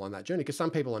get people on that journey? Because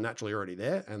some people are naturally already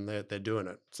there and they're doing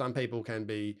it. Some people can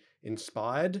be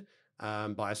inspired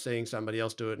by seeing somebody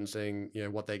else do it and seeing,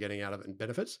 what they're getting out of it and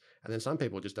benefits. And then some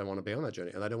people just don't want to be on that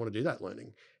journey and they don't want to do that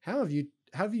learning. How do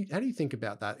you think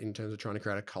about that in terms of trying to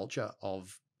create a culture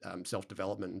of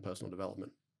self-development and personal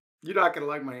development? You're not going to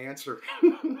like my answer.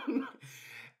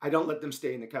 I don't let them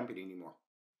stay in the company anymore.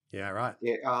 Yeah, right.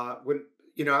 Yeah, when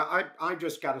I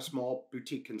just got a small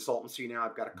boutique consultancy now.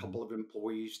 I've got a Mhm. couple of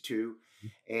employees too,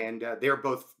 and they're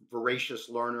both voracious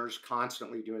learners,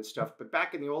 constantly doing stuff. But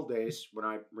back in the old days, when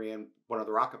I ran one of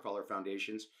the Rockefeller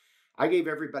foundations, I gave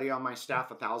everybody on my staff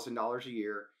 $1,000 a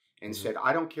year and Mhm. said,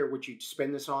 "I don't care what you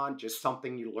spend this on, just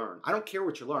something you learn. I don't care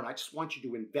what you learn. I just want you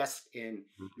to invest in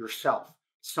Mhm. yourself,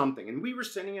 something." And we were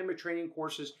sending them to training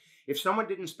courses. If someone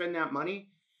didn't spend that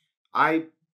money, I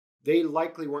they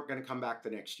likely weren't going to come back the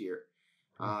next year.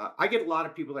 Mhm. I get a lot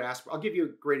of people that ask. I'll give you a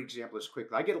great example as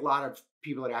quickly. I get a lot of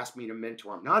people that ask me to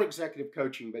mentor them, not executive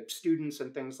coaching, but students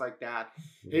and things like that.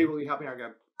 Hey, Mhm. will you help me? I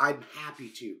go, I'm happy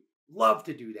to, love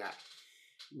to do that.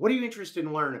 What are you interested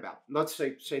in learning about? Let's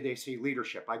say they say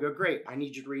leadership. I go, great. I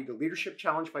need you to read the Leadership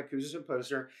Challenge by Kouzes and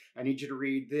Posner. I need you to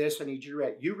read this. I need you to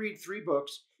read. You read 3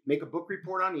 books, make a book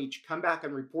report on each, come back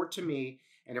and report to me.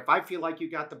 And if I feel like you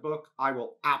got the book, I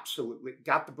will absolutely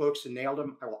got the books and nailed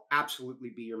them. I will absolutely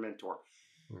be your mentor.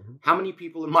 Mhm. How many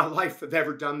people in my life have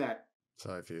ever done that?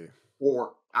 So few.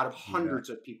 Or out of Yeah. hundreds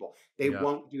of people, they Yeah.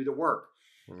 won't do the work.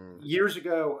 Mm. Years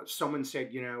ago, someone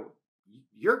said,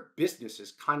 your business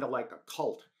is kind of like a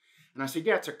cult. And I said,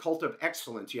 yeah, it's a cult of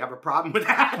excellence. You have a problem with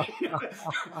that?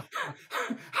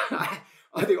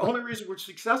 The only reason we're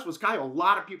successful is kind of a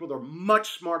lot of people that are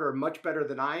much smarter, much better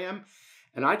than I am.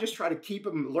 And I just try to keep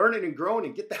them learning and growing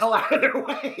and get the hell out of their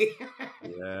way.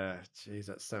 Yeah, geez,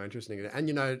 that's so interesting. And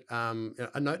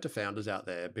a note to founders out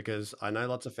there, because I know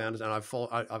lots of founders, and I've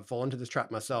fallen into this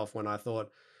trap myself when I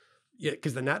thought, yeah,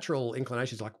 because the natural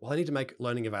inclination is like, well, I need to make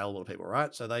learning available to people,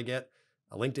 right? So they get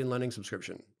a LinkedIn Learning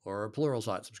subscription, or a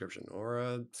Pluralsight subscription, or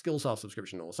a Skillsoft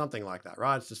subscription, or something like that,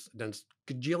 right? It's just there's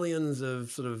gajillions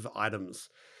of sort of items,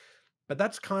 but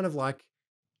that's kind of like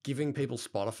giving people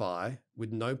Spotify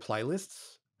with no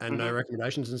playlists and no Hmm.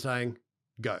 recommendations and saying,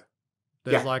 go.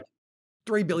 There's Yeah. like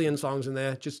 3 billion songs in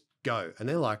there, just go. And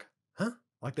they're like, huh?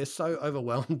 Like they're so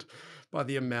overwhelmed by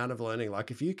the amount of learning.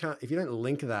 Like if you don't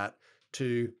link that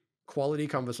to quality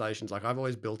conversations, like I've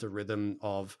always built a rhythm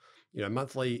of,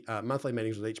 monthly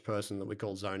meetings with each person that we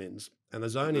call zone ins. And the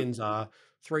zone Hmm. ins are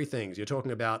 3 things. You're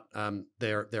talking about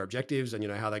their objectives and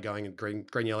how they're going in green,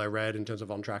 yellow, red in terms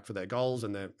of on track for their goals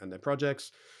and their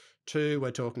projects. 2,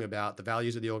 we're talking about the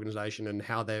values of the organization and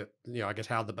how they're, I guess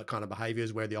how the kind of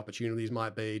behaviors, where the opportunities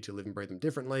might be to live and breathe them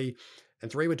differently. And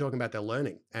 3, we're talking about their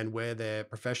learning and where their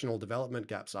professional development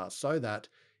gaps are, so that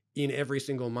in every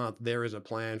single month, there is a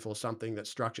plan for something that's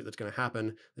structured, that's going to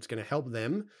happen, that's going to help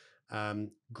them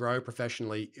grow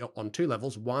professionally on 2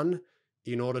 levels. One,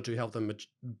 in order to help them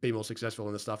be more successful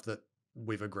in the stuff that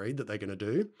we've agreed that they're going to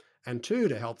do. And 2,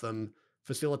 to help them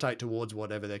facilitate towards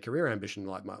whatever their career ambition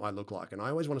might look like. And I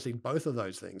always want to see both of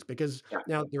those things, because Yeah.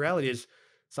 now the reality is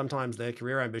sometimes their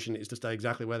career ambition is to stay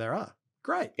exactly where they are.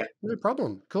 Great. Yeah. No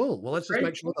problem. Cool. Well, let's just Great.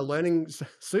 make sure the learning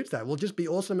suits that. We'll just be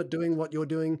awesome at doing what you're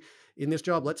doing in this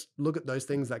job. Let's look at those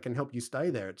things that can help you stay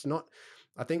there. It's not,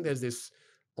 I think there's this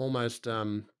almost,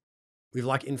 we've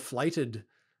like inflated,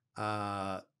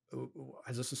 uh,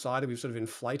 as a society, we've sort of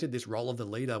inflated this role of the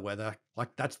leader, where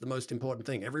like that's the most important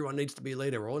thing. Everyone needs to be a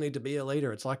leader. We all need to be a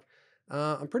leader. It's like,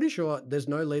 I'm pretty sure there's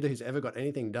no leader who's ever got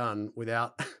anything done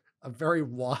without a very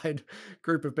wide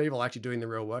group of people actually doing the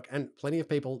real work. And plenty of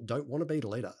people don't want to be the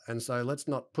leader. And so let's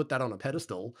not put that on a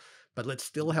pedestal, but let's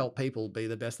still help people be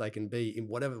the best they can be in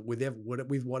whatever,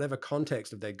 with whatever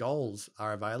context of their goals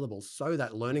are available, so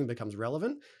that learning becomes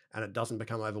relevant and it doesn't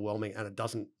become overwhelming and it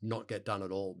doesn't not get done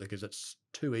at all, because it's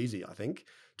too easy, I think,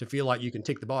 to feel like you can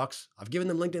tick the box. I've given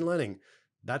them LinkedIn Learning.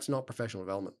 That's not professional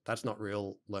development. That's not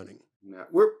real learning. No,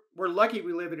 we're lucky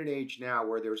we live in an age now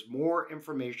where there's more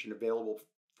information available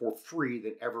for free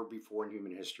than ever before in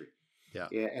human history. Yeah.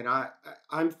 Yeah, and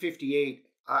I'm 58.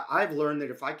 I've learned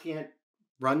that if I can't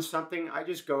run something, I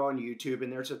just go on YouTube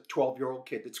and there's a 12-year-old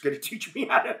kid that's going to teach me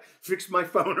how to fix my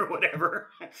phone or whatever.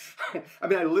 I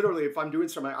mean, I literally, if I'm doing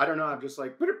something, I don't know, I'm just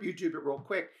like, put up YouTube it real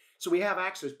quick. So we have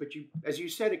access, but as you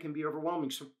said, it can be overwhelming.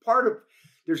 So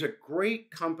there's a great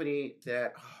company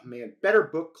that, oh man, Better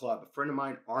Book Club. A friend of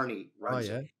mine, Arnie, Oh runs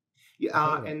it. yeah. Yeah,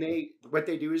 I've heard of that. and what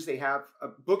they do is they have a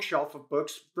bookshelf of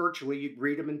books virtually. You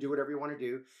read them and do whatever you want to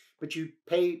do, but you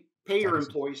pay It's like your a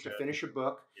employees to subscription. finish a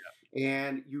book, Yeah.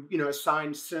 and you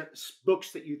assign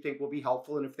books that you think will be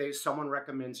helpful. And if someone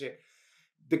recommends it,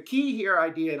 the key here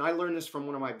idea, and I learned this from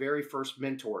one of my very first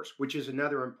mentors, which is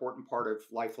another important part of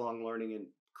lifelong learning and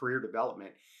career development.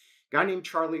 A guy named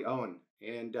Charlie Owen.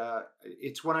 And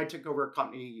it's when I took over a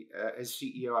company as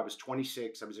CEO. I was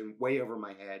 26. I was in way over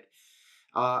my head.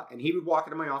 And he would walk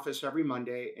into my office every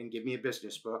Monday and give me a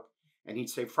business book. And he'd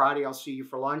say, Friday, I'll see you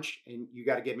for lunch and you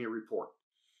got to give me a report.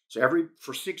 So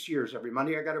for 6 years, every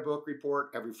Monday I got a book report.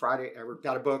 Every Friday, I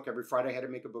got a book. Every Friday I had to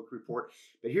make a book report.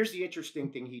 But here's the interesting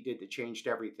thing he did that changed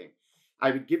everything. I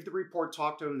would give the report,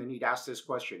 talk to him, then he'd ask this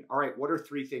question. All right, what are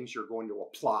 3 things you're going to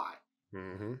apply?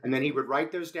 Hmm. And then he would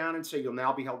write those down and say, you'll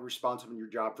now be held responsible in your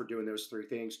job for doing those 3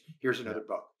 things. Here's Yeah. another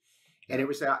book. And Yeah. it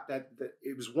was that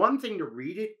it was one thing to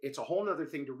read it. It's a whole other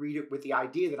thing to read it with the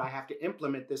idea that I have to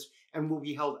implement this and will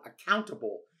be held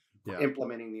accountable for Yeah.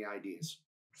 implementing the ideas.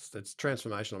 It's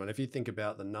transformational. I mean, if you think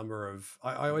about the number of,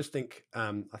 I always think,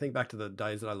 I think back to the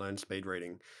days that I learned speed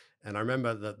reading. And I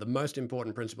remember that the most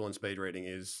important principle in speed reading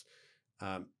is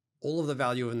um, all of the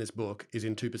value in this book is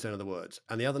in 2% of the words,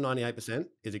 and the other 98%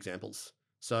 is examples.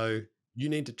 So you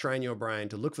need to train your brain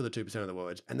to look for the 2% of the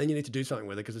words, and then you need to do something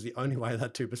with it, because it's the only way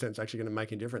that 2% is actually going to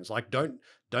make a difference. Like, don't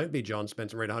be John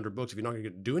Spence and read 100 books if you're not going to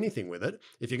do anything with it.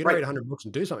 If you're going to read Right. 100 books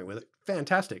and do something with it,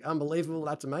 fantastic, unbelievable,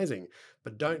 that's amazing.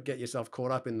 But don't get yourself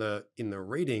caught up in the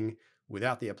reading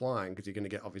without the applying, because you're going to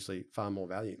get obviously far more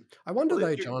value. I wonder Well,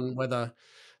 though, John, whether,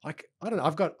 like, I don't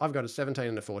know, I've got a 17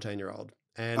 and a 14-year-old,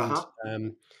 and uh-huh.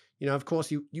 of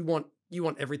course you want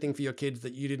everything for your kids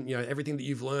that you didn't, everything that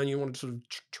you've learned, you want to sort of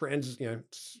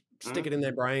stick Mhm. it in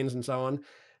their brains and so on.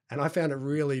 And I found it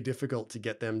really difficult to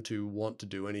get them to want to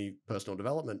do any personal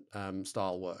development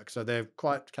style work. So they're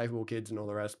quite capable kids and all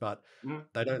the rest, but Mhm.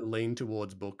 they don't lean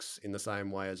towards books in the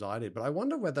same way as I did. But I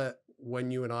wonder whether,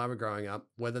 when you and I were growing up,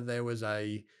 whether there was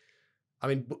I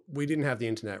mean, we didn't have the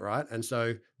internet, right? And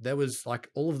so there was,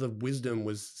 like, all of the wisdom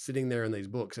was sitting there in these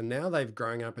books. And now they've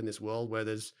grown up in this world where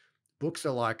there's books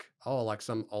are like, oh, like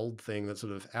some old thing that's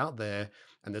sort of out there.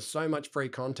 And there's so much free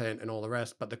content and all the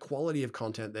rest, but the quality of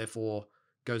content therefore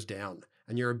goes down.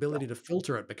 And your Yeah. ability to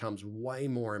filter it becomes way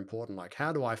more important. Like,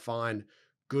 how do I find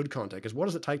good content? Because what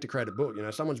does it take to create a book?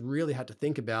 Someone's really had to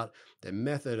think about their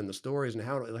method and the stories and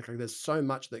how, like there's so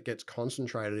much that gets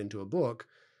concentrated into a book,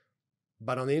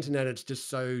 but on the internet, it's just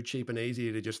so cheap and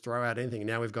easy to just throw out anything.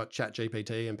 Now we've got Chat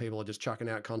GPT and people are just chucking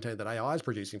out content that AI is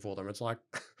producing for them. It's like,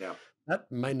 Yeah.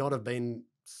 that may not have been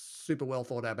super well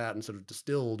thought about and sort of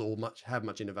distilled or have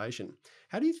much innovation.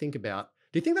 Do you think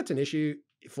that's an issue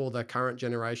for the current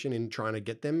generation in trying to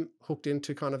get them hooked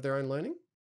into kind of their own learning?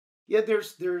 Yeah,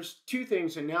 there's 2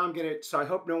 things, and now so I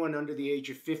hope no one under the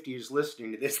age of 50 is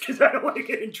listening to this because I don't want to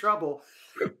get in trouble.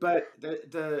 But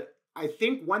the I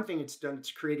think one thing it's done,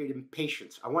 it's created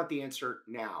impatience. I want the answer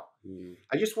now. Mm,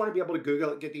 I just want to be able to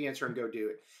Google it, get the answer, and go do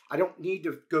it. I don't need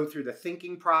to go through the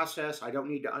thinking process. I don't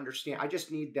need to understand. I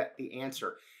just need the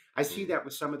answer. I see mm, that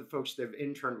with some of the folks that have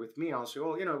interned with me. I'll say,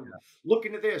 well, yeah, look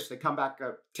into this. They come back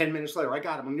 10 minutes later. I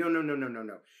got them. No, no, no, no, no,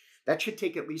 no. That should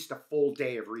take at least a full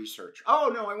day of research. Oh,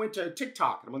 no, I went to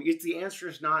TikTok. And I'm like, the answer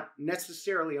is not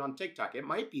necessarily on TikTok. It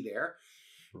might be there,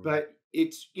 mm, but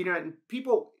and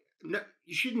people, no,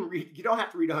 you shouldn't read, you don't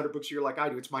have to read 100 books a year like I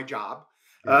do. It's my job.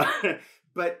 yeah,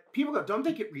 But people go, don't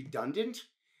they get redundant?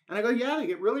 And I go, yeah, they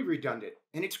get really redundant.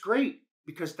 And it's great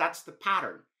because that's the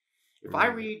pattern. If I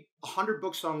mm, read 100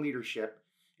 books on leadership,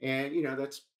 and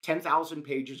that's 10,000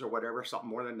 pages or whatever, something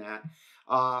more than that,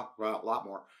 well, a lot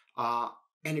more,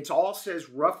 and it all says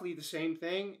roughly the same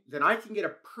thing, then I can get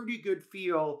a pretty good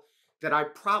feel that I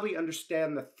probably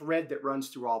understand the thread that runs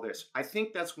through all this. I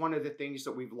think that's one of the things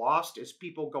that we've lost is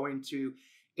people going to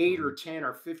 8 Mm-hmm. or 10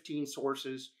 or 15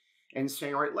 sources and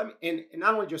saying, all right, let me, and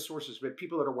not only just sources, but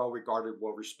people that are well regarded,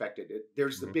 well respected.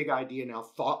 There's the big idea now,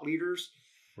 thought leaders.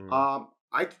 Mm-hmm.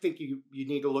 I think you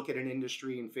need to look at an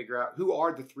industry and figure out who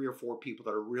are the 3 or 4 people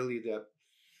that are really Yeah.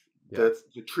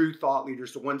 the true thought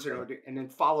leaders, the ones that Yeah. are, and then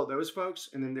follow those folks.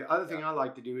 And then the other Yeah. thing I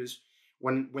like to do is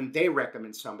when they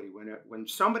recommend somebody, when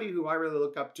somebody who I really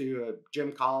look up to,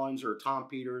 Jim Collins or Tom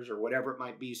Peters or whatever it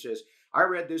might be, says, I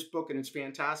read this book and it's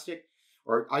fantastic,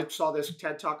 or I saw this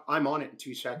TED talk, I'm on it in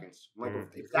 2 seconds. I'm like,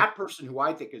 Mm-hmm. if that person who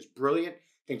I think is brilliant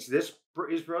thinks this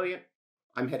is brilliant,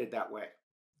 I'm headed that way.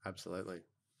 Absolutely.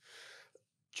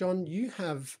 John, you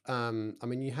have, I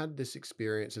mean, you had this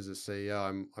experience as a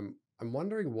CEO. I'm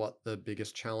wondering what the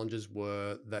biggest challenges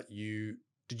were that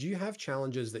did you have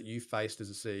challenges that you faced as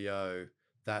a CEO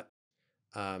that,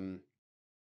 um,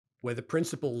 where the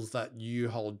principles that you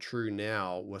hold true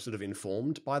now were sort of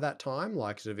informed by that time,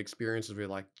 like sort of experiences where you're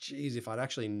like, geez, if I'd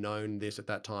actually known this at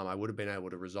that time, I would have been able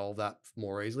to resolve that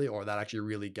more easily, or that actually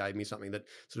really gave me something that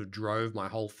sort of drove my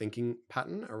whole thinking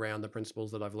pattern around the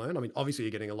principles that I've learned. I mean, obviously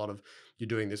you're getting you're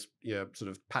doing this,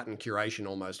 sort of pattern curation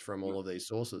almost from all of these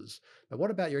sources. But what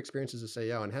about your experience as a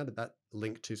CEO, and how did that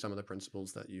link to some of the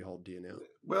principles that you hold dear now?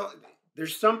 Well,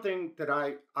 there's something that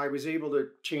I was able to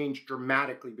change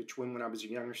dramatically between when I was a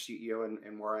younger CEO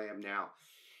and where I am now.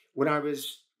 When I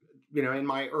was, in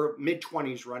my mid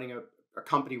 20s running a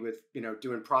company with,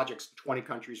 doing projects in 20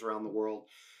 countries around the world,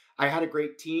 I had a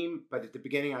great team, but at the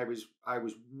beginning I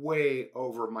was way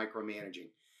over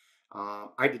micromanaging.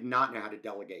 I did not know how to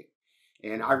delegate.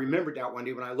 And I Mhm. remembered that one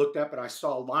day when I looked up and I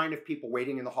saw a line of people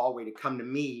waiting in the hallway to come to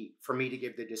me for me to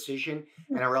give the decision.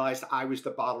 And I realized I was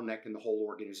the bottleneck in the whole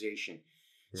organization.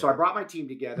 So I Yeah. brought my team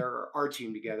together, or our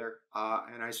team together,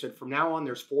 and I said, from now on,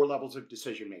 there's 4 levels of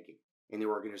decision making in the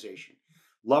organization.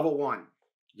 Level one,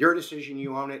 your decision,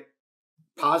 you own it.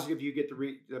 Positive, you get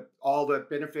all the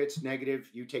benefits. Negative,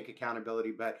 you take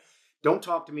accountability. But don't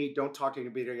talk to me. Don't talk to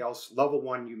anybody else. Level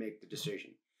one, you make the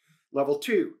decision. Level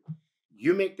two,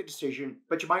 you make the decision,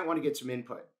 but you might want to get some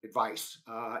input, advice.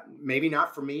 Maybe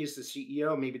not for me as the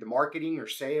CEO, maybe the marketing or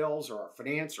sales or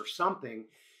finance or something.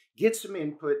 Get some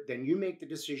input, then you make the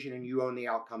decision and you own the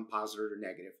outcome, positive or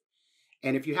negative.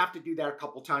 And if you have to do that a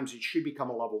couple times, it should become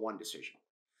a level one decision.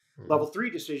 Mhm. Level three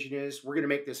decision is we're going to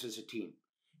make this as a team.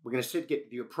 We're going to get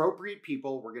the appropriate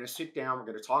people. We're going to sit down. We're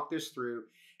going to talk this through.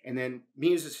 And then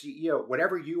me as a CEO,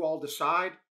 whatever you all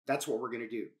decide, that's what we're going to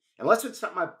do. Unless it's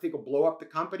something I think will blow up the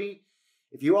company.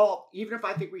 If you all, even if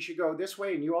I think we should go this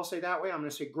way and you all say that way, I'm going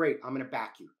to say, great, I'm going to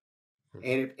back you.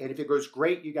 Mhm. And if it goes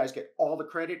great, you guys get all the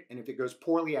credit. And if it goes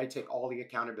poorly, I take all the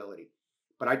accountability.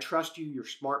 But I trust you. You're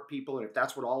smart people. And if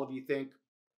that's what all of you think,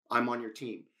 I'm on your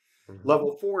team. Mhm.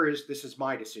 Level four is this is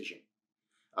my decision.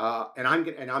 And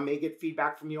I may get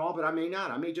feedback from you all, but I may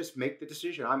not. I may just make the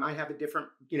decision. I might have a different,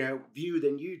 view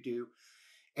than you do.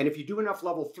 And if you do enough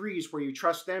level threes where you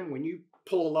trust them, when you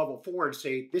pull a level four and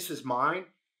say, this is mine,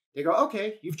 they go,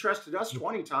 okay, you've trusted us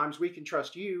 20 times. We can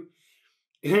trust you.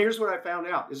 And here's what I found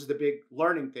out. This is the big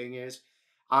learning thing is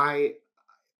I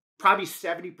probably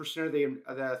 70%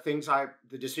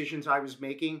 the decisions I was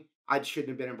making, I shouldn't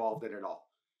have been involved in at all.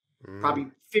 Mm.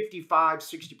 Probably 55,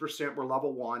 60% were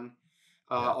level one.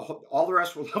 Yeah. All the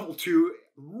rest were level two.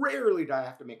 Rarely do I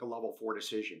have to make a level four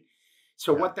decision.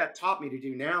 So Yeah. what that taught me to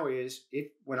do now is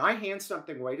when I hand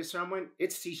something away to someone,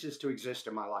 it ceases to exist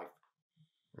in my life.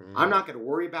 I'm Mm. not going to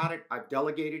worry about it. I've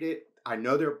delegated it. I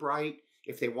know they're bright.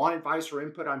 If they want advice or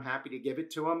input, I'm happy to give it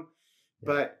to them. Yeah.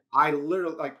 But I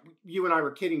literally, like you and I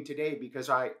were kidding today because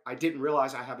I didn't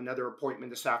realize I have another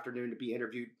appointment this afternoon to be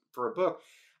interviewed for a book.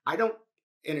 I don't,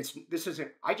 and this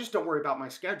isn't, I just don't worry about my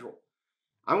schedule.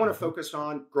 I want to Mhm. focus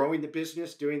on growing the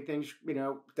business, doing things,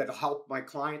 that'll help my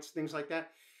clients, things like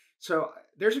that. So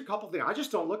there's a couple things. I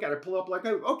just don't look at it, pull up like,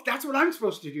 oh, that's what I'm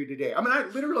supposed to do today. I mean, I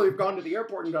literally have gone to the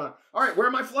airport and gone, all right, where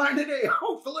am I flying today?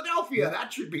 Oh, Philadelphia. Yeah.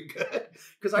 That should be good.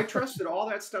 Because I trust that all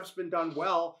that stuff's been done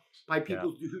well by Yeah.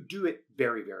 people who do it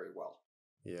very, very well.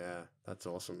 Yeah, that's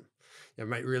awesome. It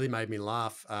really made me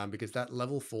laugh, because that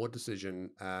level four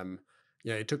decision,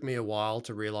 it took me a while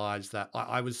to realize that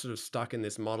I was sort of stuck in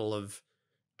this model of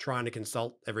trying to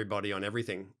consult everybody on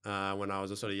everything, when I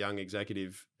was a sort of young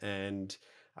executive. And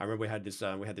I remember we had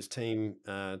this team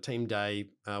day,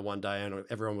 one day, and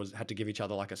everyone had to give each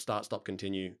other like a start, stop,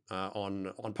 continue,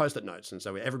 on post-it notes. And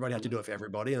so everybody had to do it for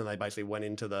everybody, and they basically went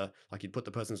into like, you'd put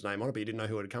the person's name on it, but you didn't know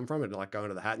who it had come from. It'd like go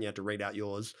into the hat, and you had to read out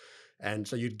yours. And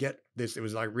so you'd get this. It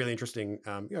was like really interesting,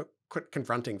 quite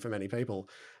confronting for many people.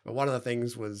 But one of the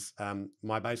things was,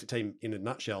 my basic team, in a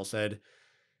nutshell, said,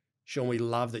 Sean, we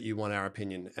love that you want our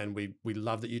opinion, and we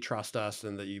love that you trust us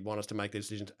and that you want us to make the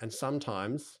decisions. And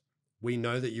sometimes we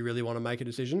know that you really want to make a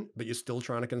decision, but you're still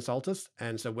trying to consult us.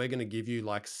 And so we're going to give you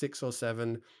like 6 or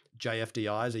 7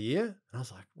 JFDIs a year. And I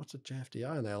was like, what's a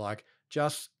JFDI? And they're like,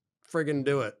 just friggin'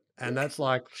 do it. And that's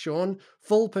like, Sean,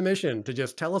 full permission to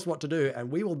just tell us what to do,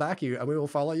 and we will back you and we will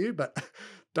follow you. But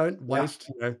don't Yeah. waste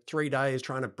 3 days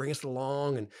trying to bring us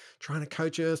along and trying to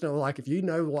coach us. No, like if you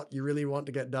know what you really want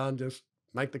to get done, just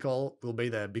make the call. We'll be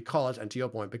there because, and to your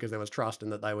point, because there was trust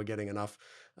in that they were getting enough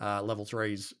level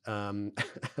 3s and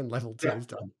level Yeah. 2s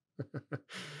done.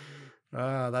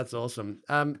 That's awesome.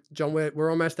 John, we're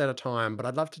almost out of time, but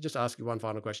I'd love to just ask you one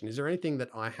final question. Is there anything that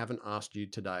I haven't asked you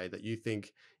today that you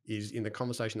think is in the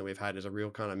conversation that we've had is a real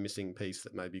kind of missing piece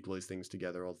that maybe glues things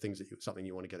together, or things that something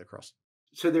you want to get across?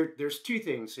 So there's two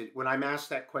things. When I'm asked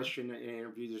that question in an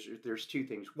interview, there's two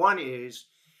things. One is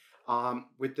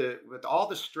with all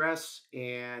the stress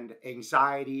and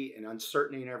anxiety and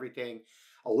uncertainty and everything,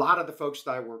 a lot of the folks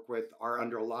that I work with are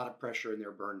under a lot of pressure and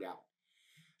they're burned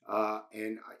out.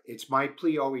 It's my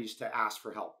plea always to ask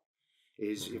for help.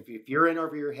 Is Mhm. if you're in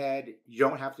over your head, you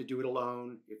don't have to do it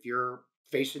alone. If you're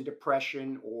facing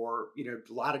depression or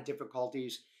a lot of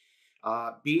difficulties,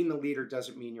 being the leader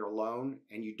doesn't mean you're alone,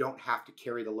 and you don't have to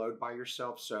carry the load by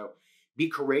yourself. So be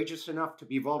courageous enough to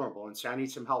be vulnerable and say, I need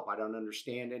some help. I don't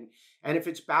understand. And if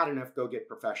it's bad enough, go get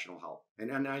professional help.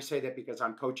 And I say that because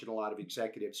I'm coaching a lot of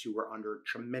executives who are under a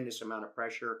tremendous amount of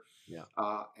pressure. Yeah.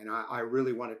 And I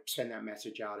really want to send that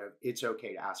message out of it's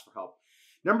okay to ask for help.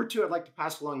 Number two, I'd like to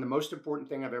pass along the most important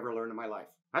thing I've ever learned in my life.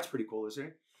 That's pretty cool, isn't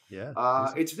it?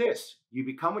 Yeah. It's this: you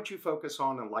become what you focus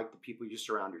on and like the people you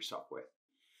surround yourself with.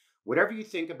 Whatever you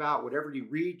think about, whatever you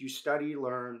read, you study,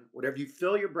 learn, whatever you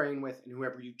fill your brain with, and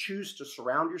whoever you choose to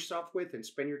surround yourself with and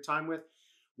spend your time with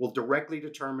will directly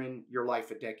determine your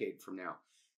life a decade from now.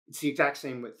 It's the exact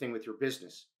same thing with your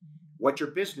business. What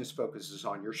your business focuses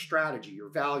on, your strategy, your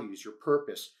values, your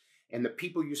purpose, and the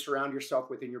people you surround yourself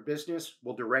with in your business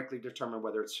will directly determine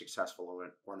whether it's successful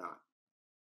or not.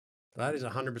 That is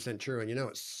 100% true. And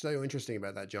what's so interesting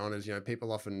about that, John, is,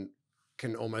 people often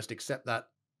can almost accept that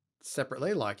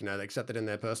separately. Like, they accept it in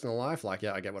their personal life. Like,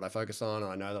 yeah, I get what I focus on.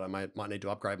 I know that I might need to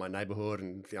upgrade my neighborhood,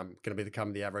 and I'm going to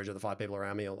become the average of the 5 people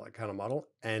around me, or that kind of model.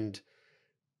 And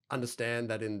understand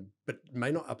that but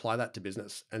may not apply that to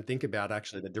business, and think about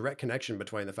actually the direct connection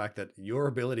between the fact that your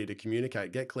ability to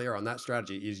communicate, get clear on that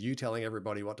strategy, is you telling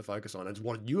everybody what to focus on. It's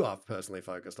what you are personally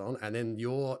focused on. And then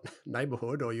your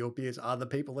neighborhood or your peers are the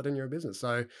people that are in your business.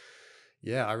 So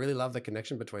yeah, I really love the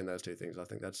connection between those two things. I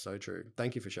think that's so true.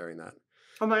 Thank you for sharing that.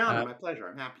 Oh, my honor, Uh, my pleasure.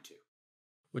 I'm happy to.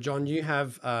 well, John, you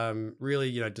have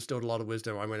really, distilled a lot of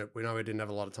wisdom. I mean, we know we didn't have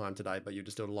a lot of time today, but you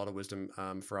distilled a lot of wisdom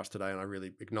for us today, and I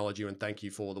really acknowledge you and thank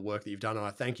you for the work that you've done. And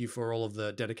I thank you for all of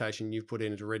the dedication you've put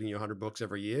into reading your 100 books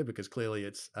every year, because clearly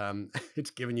it's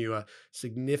it's given you a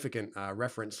significant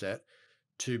reference set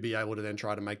to be able to then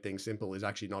try to make things simple. Is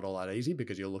actually not all that easy,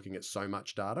 because you're looking at so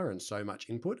much data and so much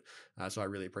input. So I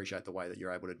really appreciate the way that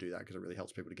you're able to do that, because it really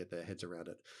helps people to get their heads around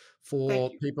it. Thank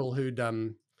For you. people who'd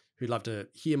love to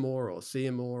hear more or see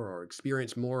more or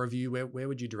experience more of you, where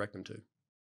would you direct them to?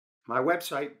 My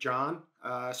website,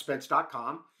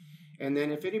 johnspence.com. And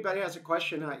then if anybody has a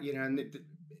question,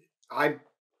 I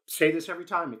say this every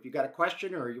time. If you got a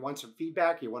question or you want some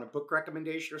feedback, you want a book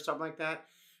recommendation or something like that,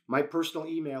 my personal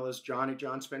email is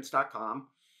john@johnspence.com.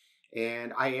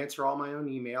 And I answer all my own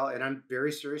email. And I'm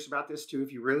very serious about this too.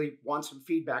 If you really want some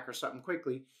feedback or something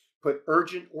quickly, put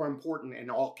urgent or important in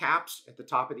all caps at the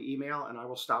top of the email, and I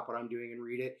will stop what I'm doing and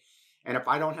read it. And if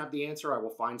I don't have the answer, I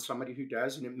will find somebody who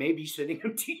does, and it may be sending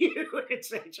them to you and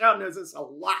say, John knows this a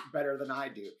lot better than I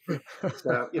do.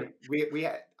 So,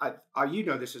 you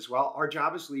know this as well. Our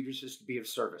job as leaders is to be of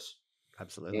service.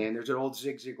 Absolutely. And there's an old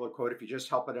Zig Ziglar quote: if you just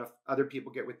help enough other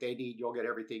people get what they need, you'll get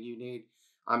everything you need.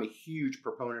 I'm a huge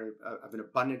proponent of an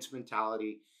abundance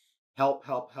mentality. Help,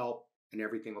 help, help, and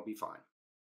everything will be fine.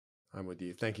 I'm with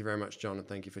you. Thank you very much, John, and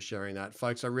thank you for sharing that.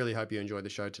 Folks, I really hope you enjoyed the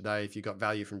show today. If you got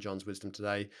value from John's wisdom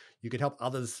today, you could help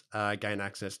others gain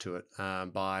access to it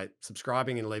by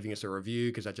subscribing and leaving us a review,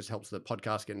 because that just helps the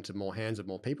podcast get into more hands of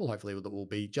more people, hopefully that will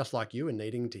be just like you and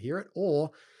needing to hear it.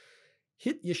 Or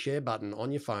hit your share button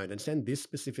on your phone and send this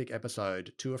specific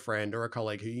episode to a friend or a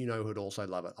colleague who you know would also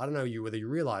love it. I don't know whether you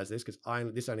realize this, because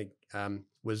this only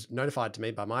was notified to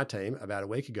me by my team about a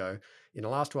week ago. In the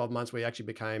last 12 months, we actually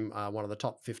became one of the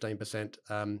top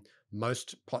 15%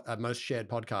 most shared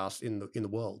podcasts in the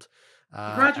world.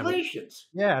 Congratulations.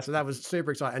 Yeah, so that was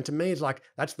super exciting. And to me, it's like,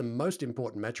 that's the most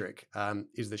important metric,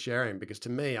 is the sharing. Because to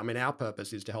me, I mean, our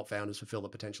purpose is to help founders fulfill the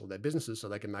potential of their businesses so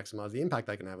they can maximize the impact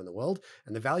they can have in the world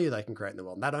and the value they can create in the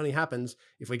world. And that only happens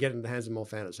if we get in the hands of more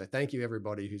founders. So thank you,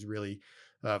 everybody who's really,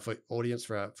 for audience,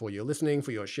 for your listening,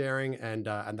 for your sharing, and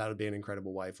that would be an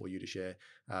incredible way for you to share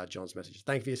John's message.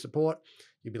 Thank you for your support.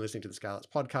 You've been listening to the ScaleUps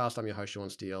podcast. I'm your host, Sean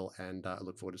Steele, and I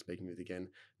look forward to speaking with you again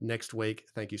next week.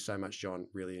 Thank you so much, John.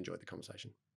 Really enjoyed the conversation.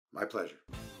 My pleasure.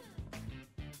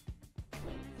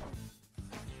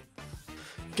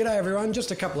 G'day everyone,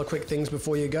 just a couple of quick things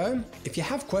before you go. If you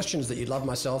have questions that you'd love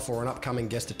myself or an upcoming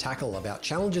guest to tackle about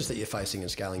challenges that you're facing in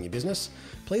scaling your business,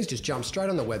 please just jump straight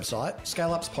on the website,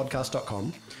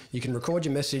 scaleupspodcast.com. You can record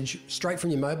your message straight from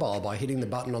your mobile by hitting the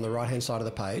button on the right-hand side of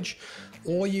the page,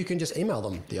 or you can just email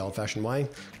them the old-fashioned way,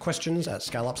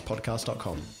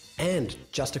 questions@scaleupspodcast.com. And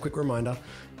just a quick reminder,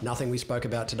 nothing we spoke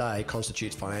about today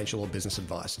constitutes financial or business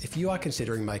advice. If you are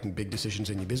considering making big decisions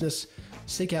in your business,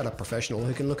 seek out a professional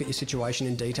who can look at your situation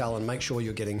in detail and make sure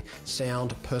you're getting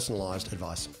sound, personalized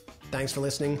advice. Thanks for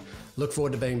listening. Look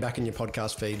forward to being back in your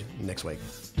podcast feed next week.